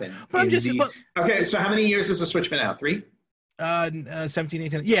that happen. Okay, so how many years has the Switch been out? 3? 17,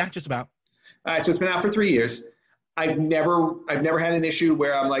 18. Yeah, just about. All right, so it's been out for 3 years. I've never had an issue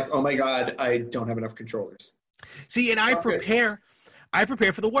where I'm like, oh my God, I don't have enough controllers. See, and I prepare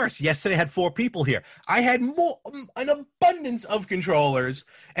for the worst. Yesterday I had 4 people here. I had an abundance of controllers,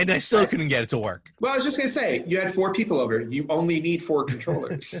 and I still couldn't get it to work. Well, I was just going to say, you had 4 people over. You only need 4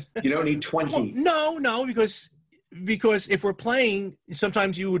 controllers. You don't need 20. Well, no, because if we're playing,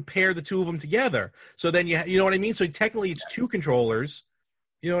 sometimes you would pair the 2 of them together. So then you know what I mean? So technically it's 2 controllers.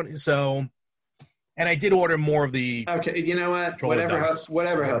 You know, so... And I did order more of the. Okay, you know what? Whatever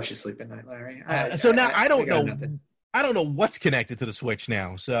helps you sleep at night, Larry. I don't know. I don't know what's connected to the Switch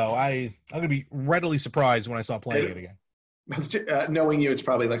now, so I'm gonna be readily surprised when I start playing it again. Knowing you, it's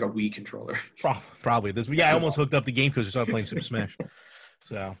probably like a Wii controller. Probably this. Yeah, I almost hooked up the game because we started playing Super Smash.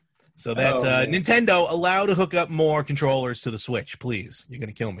 So that Nintendo, allow to hook up more controllers to the Switch, please. You're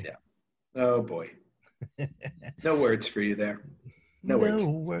gonna kill me. Yeah. Oh boy. No words for you there. No words.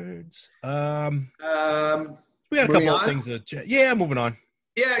 We got a couple of things. Moving on.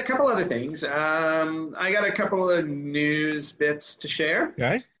 Yeah, a couple other things. I got a couple of news bits to share.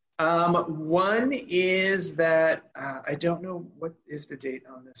 Okay. One is that I don't know what is the date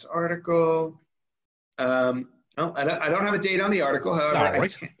on this article. I don't have a date on the article. However,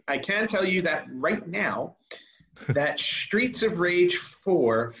 I can tell you that right now that Streets of Rage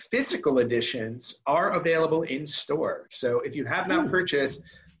 4 physical editions are available in store. So if you have not purchased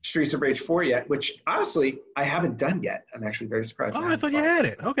Streets of Rage 4 yet, which honestly I haven't done yet, I'm actually very surprised. Oh, I thought you had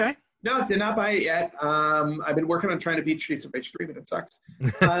it. Okay. No, did not buy it yet. I've been working on trying to beat Streets of Rage 3, but it sucks.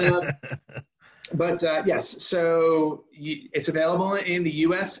 But yes, so it's available in the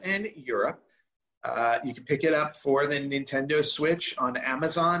US and Europe. You can pick it up for the Nintendo Switch on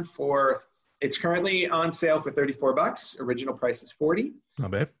Amazon it's currently on sale for $34. Original price is $40. Not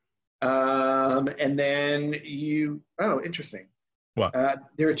bad. And then interesting. What?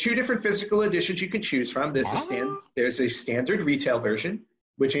 There are 2 different physical editions you can choose from. There's a standard retail version,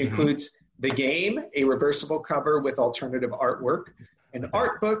 which includes the game, a reversible cover with alternative artwork, an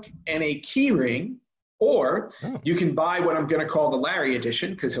art book, and a key ring. Or you can buy what I'm going to call the Larry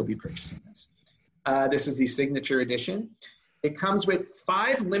edition because he'll be purchasing this. This is the signature edition. It comes with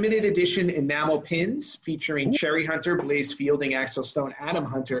 5 limited edition enamel pins featuring Cherry Hunter, Blaze Fielding, Axel Stone, Adam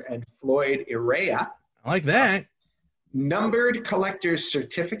Hunter, and Floyd Irea. I like that. Numbered collector's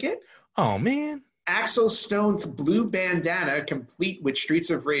certificate. Oh, man. Axel Stone's blue bandana, complete with Streets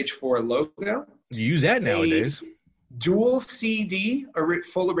of Rage 4 logo. You use that nowadays. Dual CD,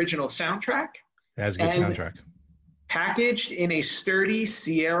 full original soundtrack. That's a good soundtrack. Packaged in a sturdy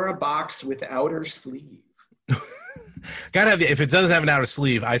Sierra box with outer sleeve. Gotta have if it doesn't have an outer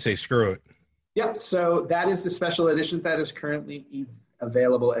sleeve, I say screw it. Yep. So that is the special edition that is currently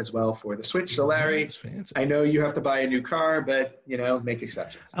available as well for the Switch. So Larry, I know you have to buy a new car, but make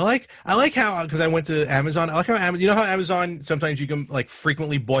exceptions. I like how because I went to Amazon. I like how how Amazon sometimes you can like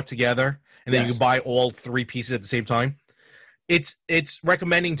frequently bought together and then you can buy all 3 pieces at the same time. It's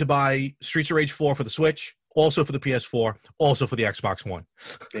recommending to buy Streets of Rage 4 for the Switch, also for the PS4, also for the Xbox One.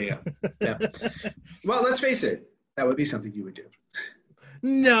 There you go. Yeah. Well, let's face it. That would be something you would do.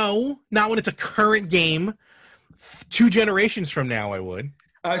 No, not when it's a current game. 2 generations from now, I would.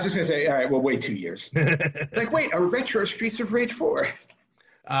 I was just going to say, all right, we'll wait 2 years. Like, wait, a retro Streets of Rage 4.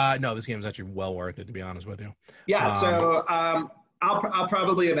 No, this game is actually well worth it, to be honest with you. Yeah, so I'll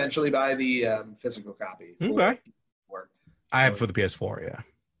probably eventually buy the physical copy. Okay. I have for the PS4, yeah.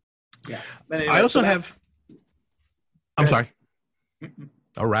 Yeah. Anyway, I also have... I'm sorry.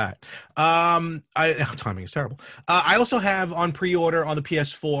 All right. Timing is terrible. I also have on pre-order on the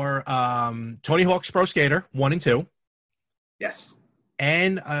PS4 Tony Hawk's Pro Skater 1 and 2. Yes.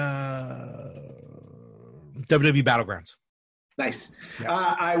 and WWE Battlegrounds. Nice. Yes.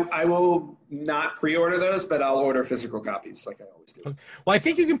 I will not pre-order those, but I'll order physical copies like I always do. Okay. Well, I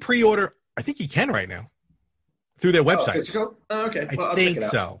think you can pre-order. I think you can right now through their website. Physical? Oh, okay. Well, I think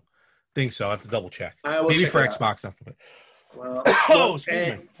so. I have to double check. Maybe for Xbox stuff.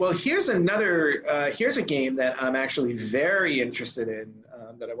 Well, here's another. Here's a game that I'm actually very interested in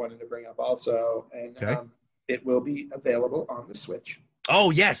that I wanted to bring up also, and it will be available on the Switch.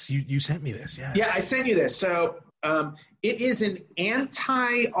 Oh yes, you sent me this. Yeah, I sent you this. So it is an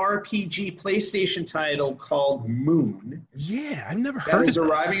anti-RPG PlayStation title called Moon. Yeah, I've never heard of it. That is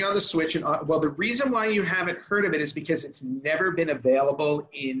arriving on the Switch. And well, the reason why you haven't heard of it is because it's never been available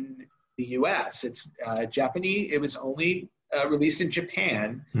in the U.S. It's Japanese. It was only released in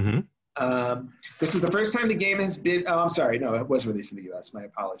Japan. Mm-hmm. This is the first time the game has been. Oh, I'm sorry. No, it was released in the U.S. My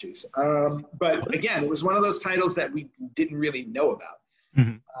apologies. But again, it was one of those titles that we didn't really know about.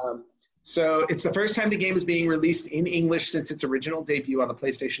 Mm-hmm. So it's the first time the game is being released in English since its original debut on the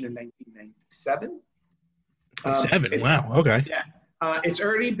PlayStation in 1997. Wow. Okay. Yeah. It's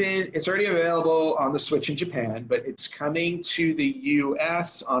already available on the Switch in Japan, but it's coming to the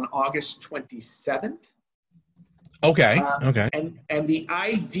U.S. on August 27th. Okay. And the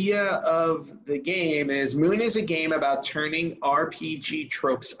idea of the game is Moon is a game about turning RPG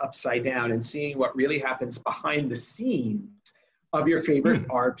tropes upside down and seeing what really happens behind the scenes of your favorite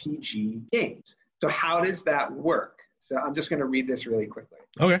RPG games. So how does that work? So I'm just going to read this really quickly.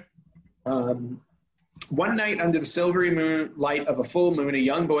 Okay. One night under the silvery moonlight of a full moon, a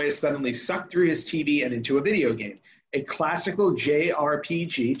young boy is suddenly sucked through his TV and into a video game, a classical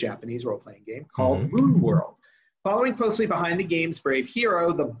JRPG, Japanese role-playing game, called Moon World. Following closely behind the game's brave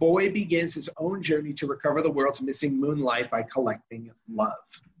hero, the boy begins his own journey to recover the world's missing moonlight by collecting love.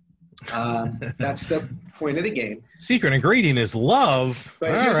 That's the point of the game. Secret ingredient is love.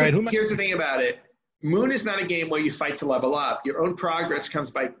 But here's the thing about it. Moon is not a game where you fight to level up. Your own progress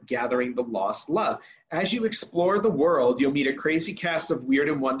comes by gathering the lost love. As you explore the world, you'll meet a crazy cast of weird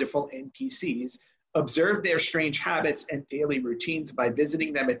and wonderful NPCs, observe their strange habits and daily routines by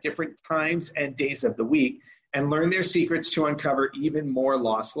visiting them at different times and days of the week, and learn their secrets to uncover even more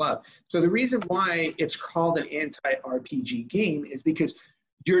lost love. So the reason why it's called an anti-RPG game is because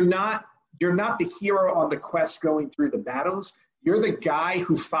you're not the hero on the quest going through the battles. You're the guy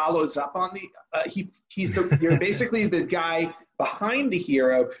who follows up on the. You're basically the guy behind the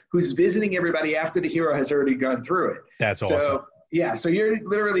hero who's visiting everybody after the hero has already gone through it. That's awesome. So you're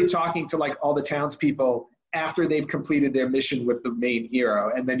literally talking to like all the townspeople after they've completed their mission with the main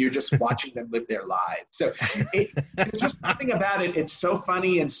hero, and then you're just watching them live their lives. So there's just something about it. It's so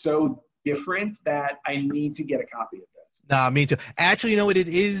funny and so different that I need to get a copy of this. Nah, me too. Actually, you know what it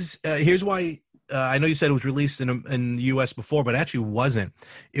is? Here's why. I know you said it was released in the U.S. before, but it actually wasn't.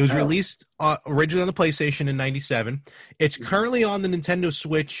 It was released originally on the PlayStation in 97. It's currently on the Nintendo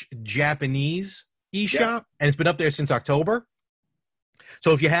Switch Japanese eShop, and it's been up there since October.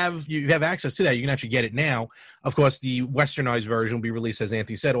 So if you have access to that, you can actually get it now. Of course, the westernized version will be released, as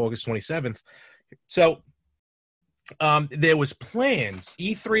Anthony said, August 27th. So there was plans,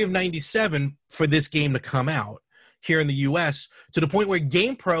 E3 of 97, for this game to come out here in the U.S. to the point where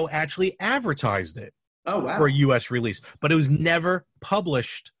GamePro actually advertised it for a U.S. release. But it was never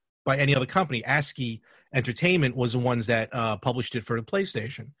published by any other company. ASCII Entertainment was the ones that published it for the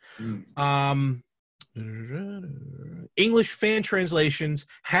PlayStation. English fan translations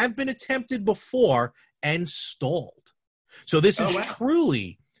have been attempted before and stalled. So this is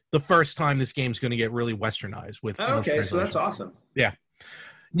truly the first time this game's going to get really westernized with English translation. So that's awesome.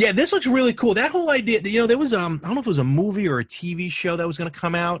 Yeah, this looks really cool. That whole idea, there was, I don't know if it was a movie or a TV show that was going to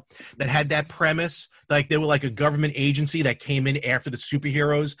come out that had that premise. Like, they were like a government agency that came in after the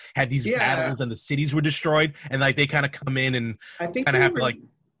superheroes had these battles and the cities were destroyed. And, like, they kind of come in and kind of have to, like,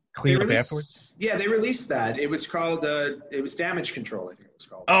 clean it up afterwards. Yeah, they released that. It was called, it was Damage Control, I think it was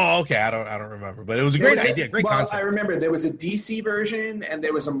called. Oh, okay. I don't remember. But it was a great idea, great concept. I remember there was a DC version and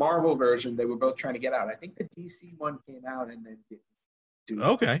there was a Marvel version they were both trying to get out. I think the DC one came out and then didn't.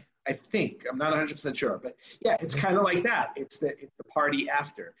 Okay. I think. I'm not 100% sure. But, yeah, it's kind of like that. It's the party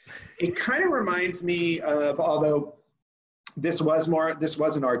after. It kind of reminds me of, although this was an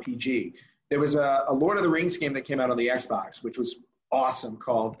RPG, there was a Lord of the Rings game that came out on the Xbox, which was awesome,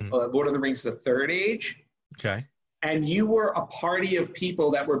 called Lord of the Rings The Third Age. Okay. And you were a party of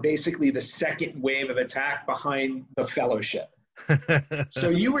people that were basically the second wave of attack behind the Fellowship. So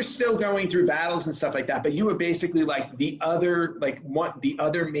you were still going through battles and stuff like that, but you were basically like the other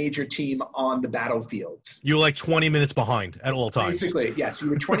major team on the battlefields. You were like 20 minutes behind at all times. Basically, yes. You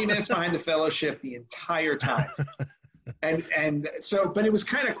were 20 minutes behind the Fellowship the entire time. And so, but it was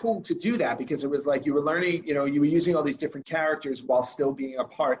kind of cool to do that because it was like you were learning, you were using all these different characters while still being a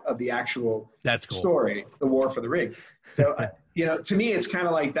part of the actual story, the War for the Ring. So, to me, it's kind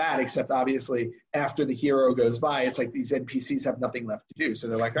of like that, except obviously after the hero goes by, it's like these NPCs have nothing left to do. So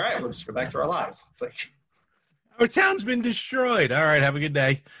they're like, all right, we'll just go back to our lives. It's like, our town's been destroyed. All right, have a good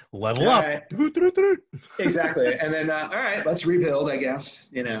day. Level up. Right. Exactly. And then, all right, let's rebuild, I guess,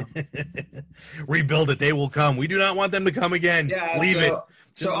 Rebuild it. They will come. We do not want them to come again. Yeah, leave it.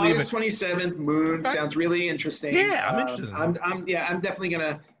 So August 27th, Moon sounds really interesting. Yeah, I'm interested in that. I'm definitely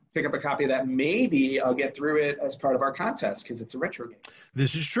going to pick up a copy of that. Maybe I'll get through it as part of our contest because it's a retro game.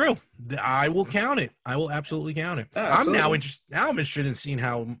 This is true. I will count it. I will absolutely count it. I'm now interested. Now I'm interested in seeing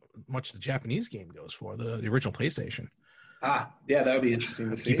how much the Japanese game goes for the original PlayStation. Yeah, that would be interesting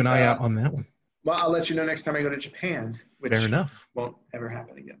to see. Keep an eye out on that one. Well, I'll let you know next time I go to Japan, which fair enough won't ever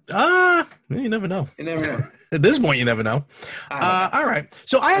happen again. You never know. You never know. At this point, you never know. All right.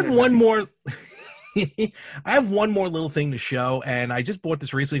 So I have one more. I have one more little thing to show, and I just bought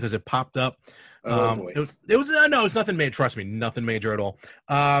this recently because it popped up. Boy. It was no, it's nothing major. Trust me, nothing major at all.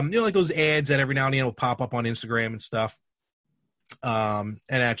 Like those ads that every now and then will pop up on Instagram and stuff. And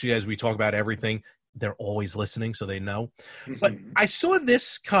actually, as we talk about everything, they're always listening, so they know. Mm-hmm. But I saw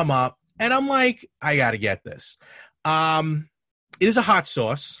this come up, and I'm like, I got to get this. It is a hot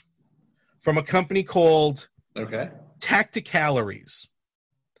sauce from a company called Tacticalories.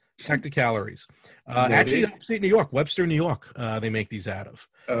 Tacticalories. Actually, upstate New York, Webster, New York, they make these out of.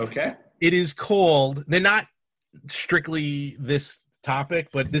 Okay. It is called, they're not strictly this topic,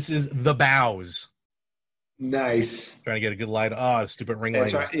 but this is The Bows. Nice. Trying to get a good light. Oh, stupid ring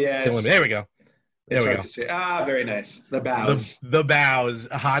light. Right. Yeah. There we go. There we go. To see. Very nice. The Bows. The Bows,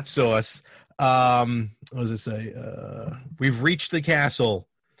 a hot sauce. What does it say? We've reached the castle,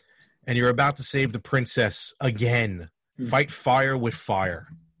 and you're about to save the princess again. Fight fire with fire.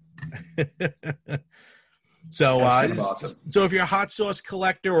 So, awesome. So if you're a hot sauce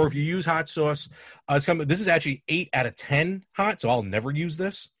collector or if you use hot sauce, this is actually 8 out of 10 hot, so I'll never use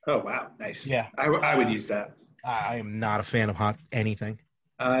this. Oh, wow. Nice. Yeah. I would use that. I am not a fan of hot anything.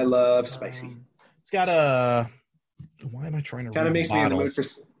 I love spicy. It's got a... Why am I trying to... Kind of makes me in the mood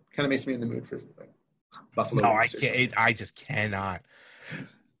for something. Buffalo. No, I can't. I just cannot.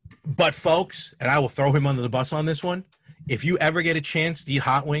 But folks, and I will throw him under the bus on this one, if you ever get a chance to eat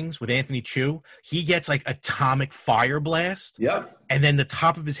hot wings with Anthony Chu, he gets like atomic fire blast. Yep. And then the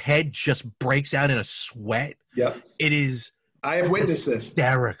top of his head just breaks out in a sweat. Yep. It is I have witnessed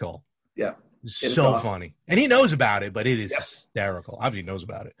hysterical. This. Yeah. So awesome. Funny. And he knows about it, but it is hysterical. Obviously he knows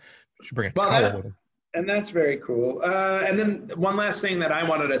about it. Should bring a towel with him. And that's very cool. And then one last thing that I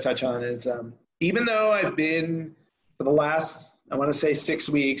wanted to touch on is even though I've been for the last, I want to say 6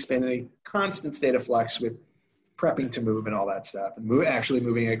 weeks, been in a constant state of flux with prepping to move and all that stuff, and actually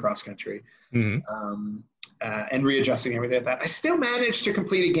moving across country, and readjusting everything like that. I still managed to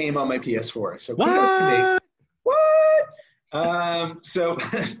complete a game on my PS4. So kudos to me. So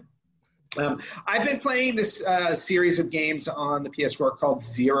I've been playing this series of games on the PS4 called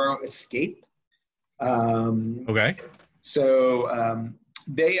Zero Escape. So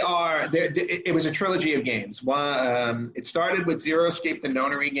it was a trilogy of games. It started with Zero Escape, the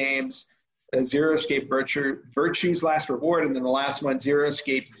Nonary games, Zero Escape Virtue's Last Reward, and then the last one, Zero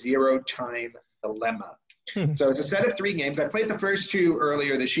Escape Zero Time Dilemma. So it's a set of 3 games. I played the first 2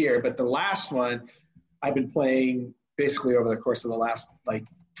 earlier this year, but the last one I've been playing basically over the course of the last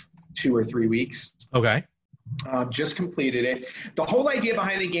 2 or 3 weeks. Okay. Just completed it. The whole idea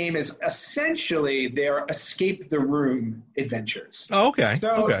behind the game is essentially their escape the room adventures. Oh, okay.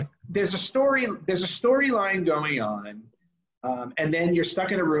 So there's a storyline going on. And then you're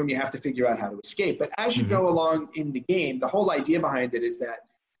stuck in a room, you have to figure out how to escape. But as you go along in the game, the whole idea behind it is that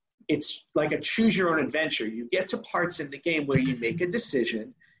it's like a choose your own adventure. You get to parts in the game where you make a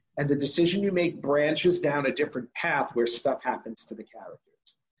decision, and the decision you make branches down a different path where stuff happens to the characters.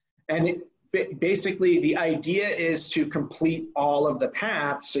 And basically the idea is to complete all of the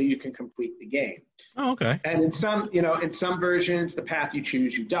paths so you can complete the game. Oh, okay. And in some versions, the path you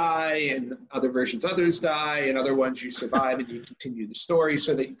choose, you die. In other versions, others die. In other ones, you survive and you continue the story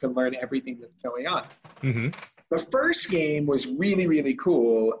so that you can learn everything that's going on. Mm-hmm. The first game was really, really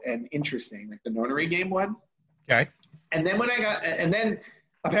cool and interesting, like the Nonary game one. Okay. And then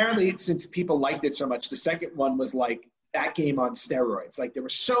apparently, since people liked it so much, the second one was like that game on steroids. Like there were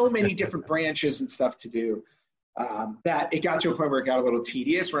so many different branches and stuff to do. That it got to a point where it got a little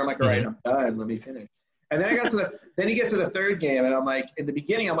tedious, where I'm like, all right, I'm done, let me finish. And then then you get to the third game, and I'm like, in the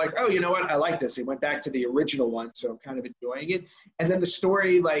beginning, I'm like, oh, you know what, I like this. It went back to the original one, so I'm kind of enjoying it. And then the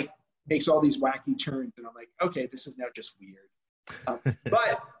story makes all these wacky turns, and I'm like, okay, this is now just weird.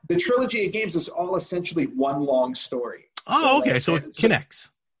 But the trilogy of games is all essentially one long story. Oh, okay, so it connects.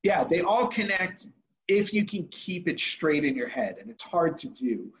 Yeah, they all connect if you can keep it straight in your head, and it's hard to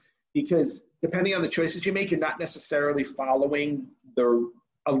do because depending on the choices you make, you're not necessarily following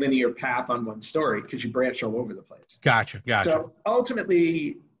a linear path on one story because you branch all over the place. Gotcha. So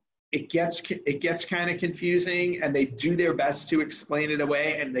ultimately, it gets kind of confusing, and they do their best to explain it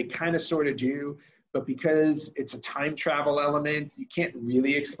away, and they kind of sort of do. But because it's a time travel element, you can't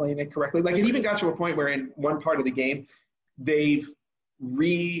really explain it correctly. Like it even got to a point where in one part of the game, they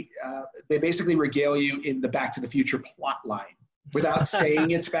basically regale you in the Back to the Future plot line without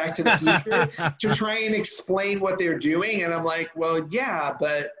saying it's Back to the Future to try and explain what they're doing. And I'm like, well, yeah,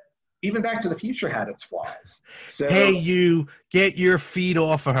 but even Back to the Future had its flaws. So, hey, you get your feet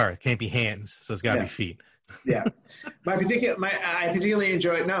off of her. It can't be hands, so it's got to be feet. Yeah. I particularly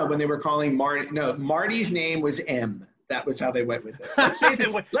enjoyed, when they were calling Marty's name was M. That was how they went with it.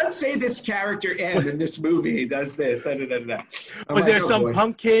 Let's say this character M in this movie does this. Was there some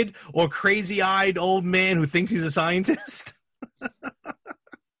punk kid or crazy-eyed old man who thinks he's a scientist?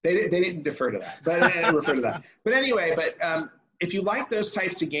 They didn't defer to that, but refer to that. But anyway, if you like those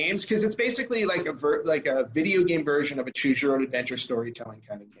types of games, because it's basically like a video game version of a choose your own adventure storytelling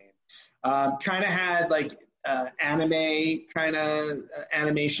kind of game. Kind of had like anime kind of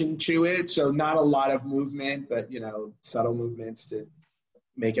animation to it, so not a lot of movement, but subtle movements to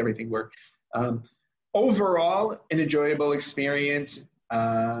make everything work. Overall, an enjoyable experience,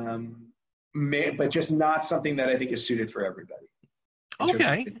 but just not something that I think is suited for everybody.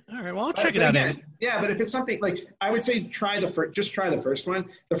 Okay, all right. Well, I'll check it out. Yeah, but if it's something like, I would say try the first one.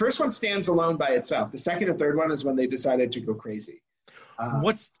 The first one stands alone by itself. The second and third one is when they decided to go crazy.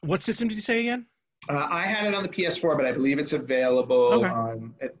 What system did you say again? I had it on the PS4, but I believe it's available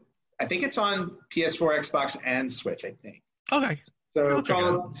on. I think it's on PS4, Xbox, and Switch. I think. Okay. So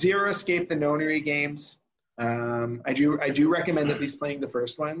called Zero Escape: The Nonary Games. I do recommend at least playing the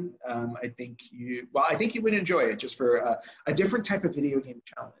first one. I think you would enjoy it just for a different type of video game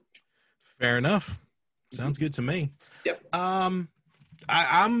challenge. Fair enough. Sounds good to me. Yep. I'm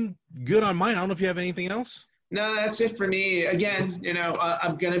good on mine. I don't know if you have anything else. No, that's it for me. Again,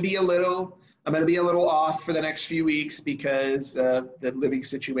 I'm going to be a little off for the next few weeks because of the living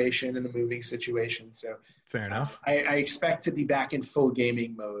situation and the moving situation. So fair enough. I expect to be back in full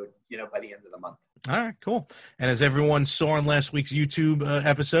gaming mode, by the end of the month. All right, cool. And as everyone saw in last week's YouTube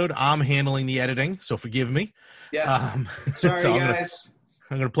episode, I'm handling the editing, so forgive me. Yeah. Sorry, so guys.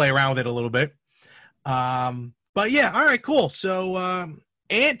 I'm going to play around with it a little bit. But yeah, all right, cool. So,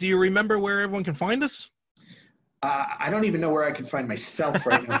 Ant, do you remember where everyone can find us? I don't even know where I can find myself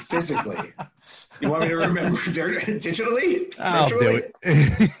right now physically. You want me to remember digitally? I'll do it.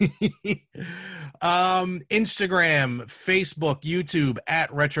 Instagram, Facebook, YouTube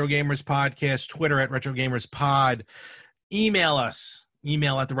at Retro Gamers Podcast, Twitter at Retro Gamers Pod. Email us,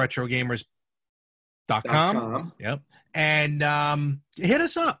 email at theretrogamers.com. Yep. And hit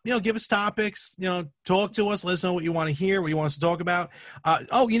us up, give us topics, talk to us, let us know what you want to hear, what you want us to talk about.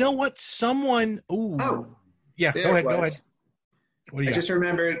 You know what? Yeah, go ahead. What do you got? Just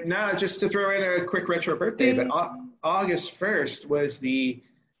remembered, just to throw in a quick retro birthday, but August 1st was the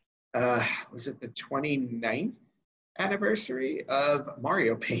 29th anniversary of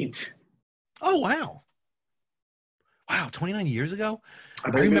Mario Paint. Oh, wow. Wow, 29 years ago? I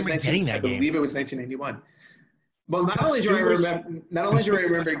remember getting that game. I believe it was 1991. Well, not only do I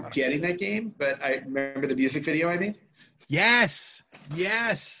remember getting that game, but I remember the music video I made. Yes.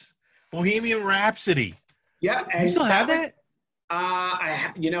 Bohemian Rhapsody. Yeah, and you still have that?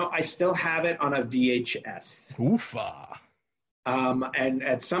 I still have it on a VHS. Oofa. And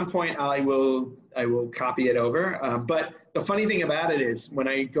at some point I will copy it over. But the funny thing about it is when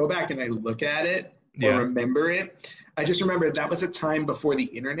I go back and I look at it or remember it, I just remember that was a time before the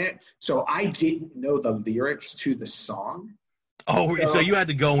internet, so I didn't know the lyrics to the song. Oh, so you had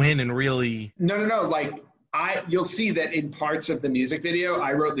to go in and really? No. Like you'll see that in parts of the music video,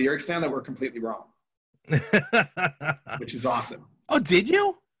 I wrote lyrics down that were completely wrong. Which is awesome. Oh, did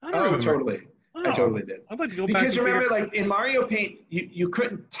you? Totally. I totally did. I'd like to go back. Because remember, like in Mario Paint, you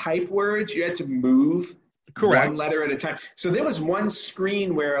couldn't type words; you had to move one letter at a time. So there was one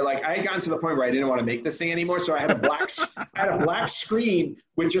screen where, like, I had gotten to the point where I didn't want to make this thing anymore. So I had a black screen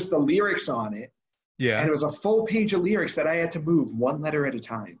with just the lyrics on it. Yeah. And it was a full page of lyrics that I had to move one letter at a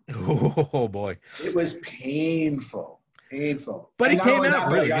time. Oh boy! It was painful. But it came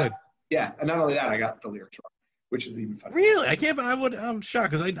out really good. Yeah, and not only that, I got the lyrics wrong, which is even funnier. Really? I'm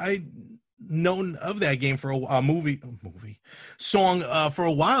shocked because I known of that game for a movie. song for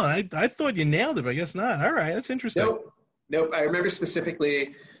a while. And I thought you nailed it, but I guess not. All right, that's interesting. Nope. I remember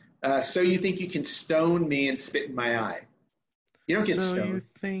specifically, so you think you can stone me and spit in my eye. You don't get stoned. So you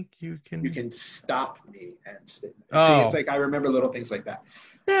think you can... You can stop me and spit in my eye. See, it's like I remember little things like that.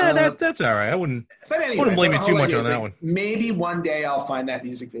 Yeah, that's all right. I wouldn't blame you too much on that one. Maybe one day I'll find that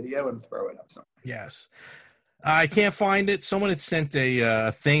music video and throw it up somewhere. Yes. I can't find it. Someone had sent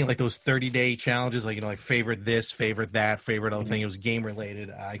a thing, like those 30-day challenges, like, like favorite this, favorite that, favorite other thing. It was game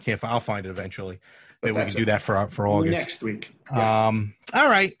related. I'll find it eventually. Maybe we can do that for August. Next week. Yeah. All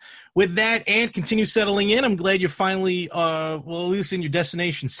right. With that, and continue settling in. I'm glad you're finally, at least in your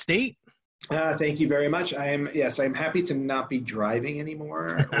destination state. Thank you very much. I'm happy to not be driving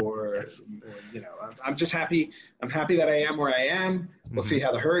anymore, or I'm just happy. I'm happy that I am where I am. We'll see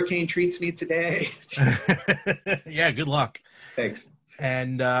how the hurricane treats me today. Yeah, good luck. Thanks.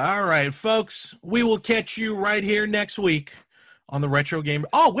 And all right, folks, we will catch you right here next week on the Retro Gamer.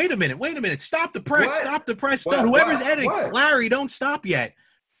 Oh, wait a minute. Stop the press. What? Stop the press. Whoever's editing. What? Larry, don't stop yet.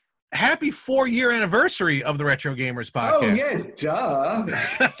 Happy 4-year anniversary of the Retro Gamers podcast. Oh, yeah, duh.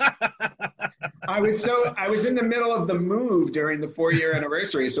 I was in the middle of the move during the 4-year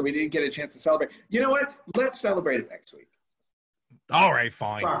anniversary, so we didn't get a chance to celebrate. You know what? Let's celebrate it next week. All right,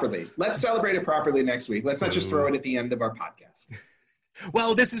 fine. Properly. Let's celebrate it properly next week. Let's not just throw it at the end of our podcast.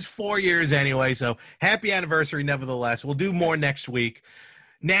 Well, this is 4 years anyway, so happy anniversary nevertheless. We'll do more next week.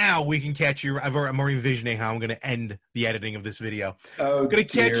 Now we can catch you. I'm already envisioning how I'm going to end the editing of this video. I'm going to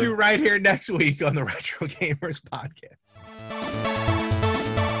catch you right here next week on the Retro Gamers podcast.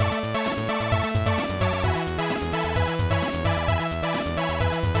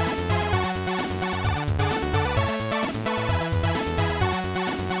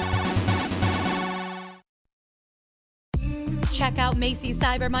 Check out Macy's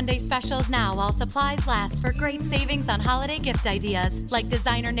Cyber Monday specials now while supplies last for great savings on holiday gift ideas like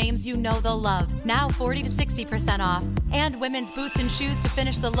designer names you know they'll love, now 40 to 60% off. And women's boots and shoes to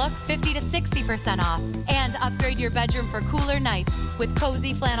finish the look, 50 to 60% off. And upgrade your bedroom for cooler nights with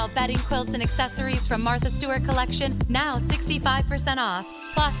cozy flannel bedding, quilts, and accessories from Martha Stewart collection, now 65% off.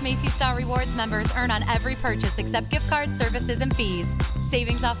 Plus, Macy's Star Rewards members earn on every purchase except gift cards, services, and fees.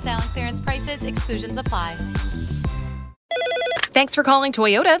 Savings off sale and clearance prices, exclusions apply. Thanks for calling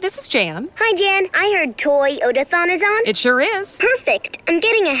Toyota. This is Jan. Hi, Jan. I heard Toy-Oda-thon is on. It sure is. Perfect. I'm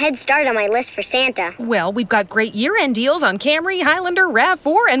getting a head start on my list for Santa. Well, we've got great year-end deals on Camry, Highlander,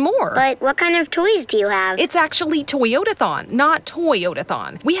 RAV4, and more. But what kind of toys do you have? It's actually Toyota-thon, not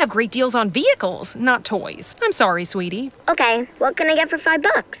Toy-Oda-thon. We have great deals on vehicles, not toys. I'm sorry, sweetie. Okay. What can I get for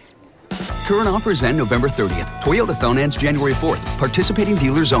 $5? Current offers end November 30th. Toyota-thon ends January 4th. Participating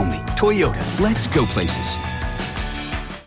dealers only. Toyota. Let's go places.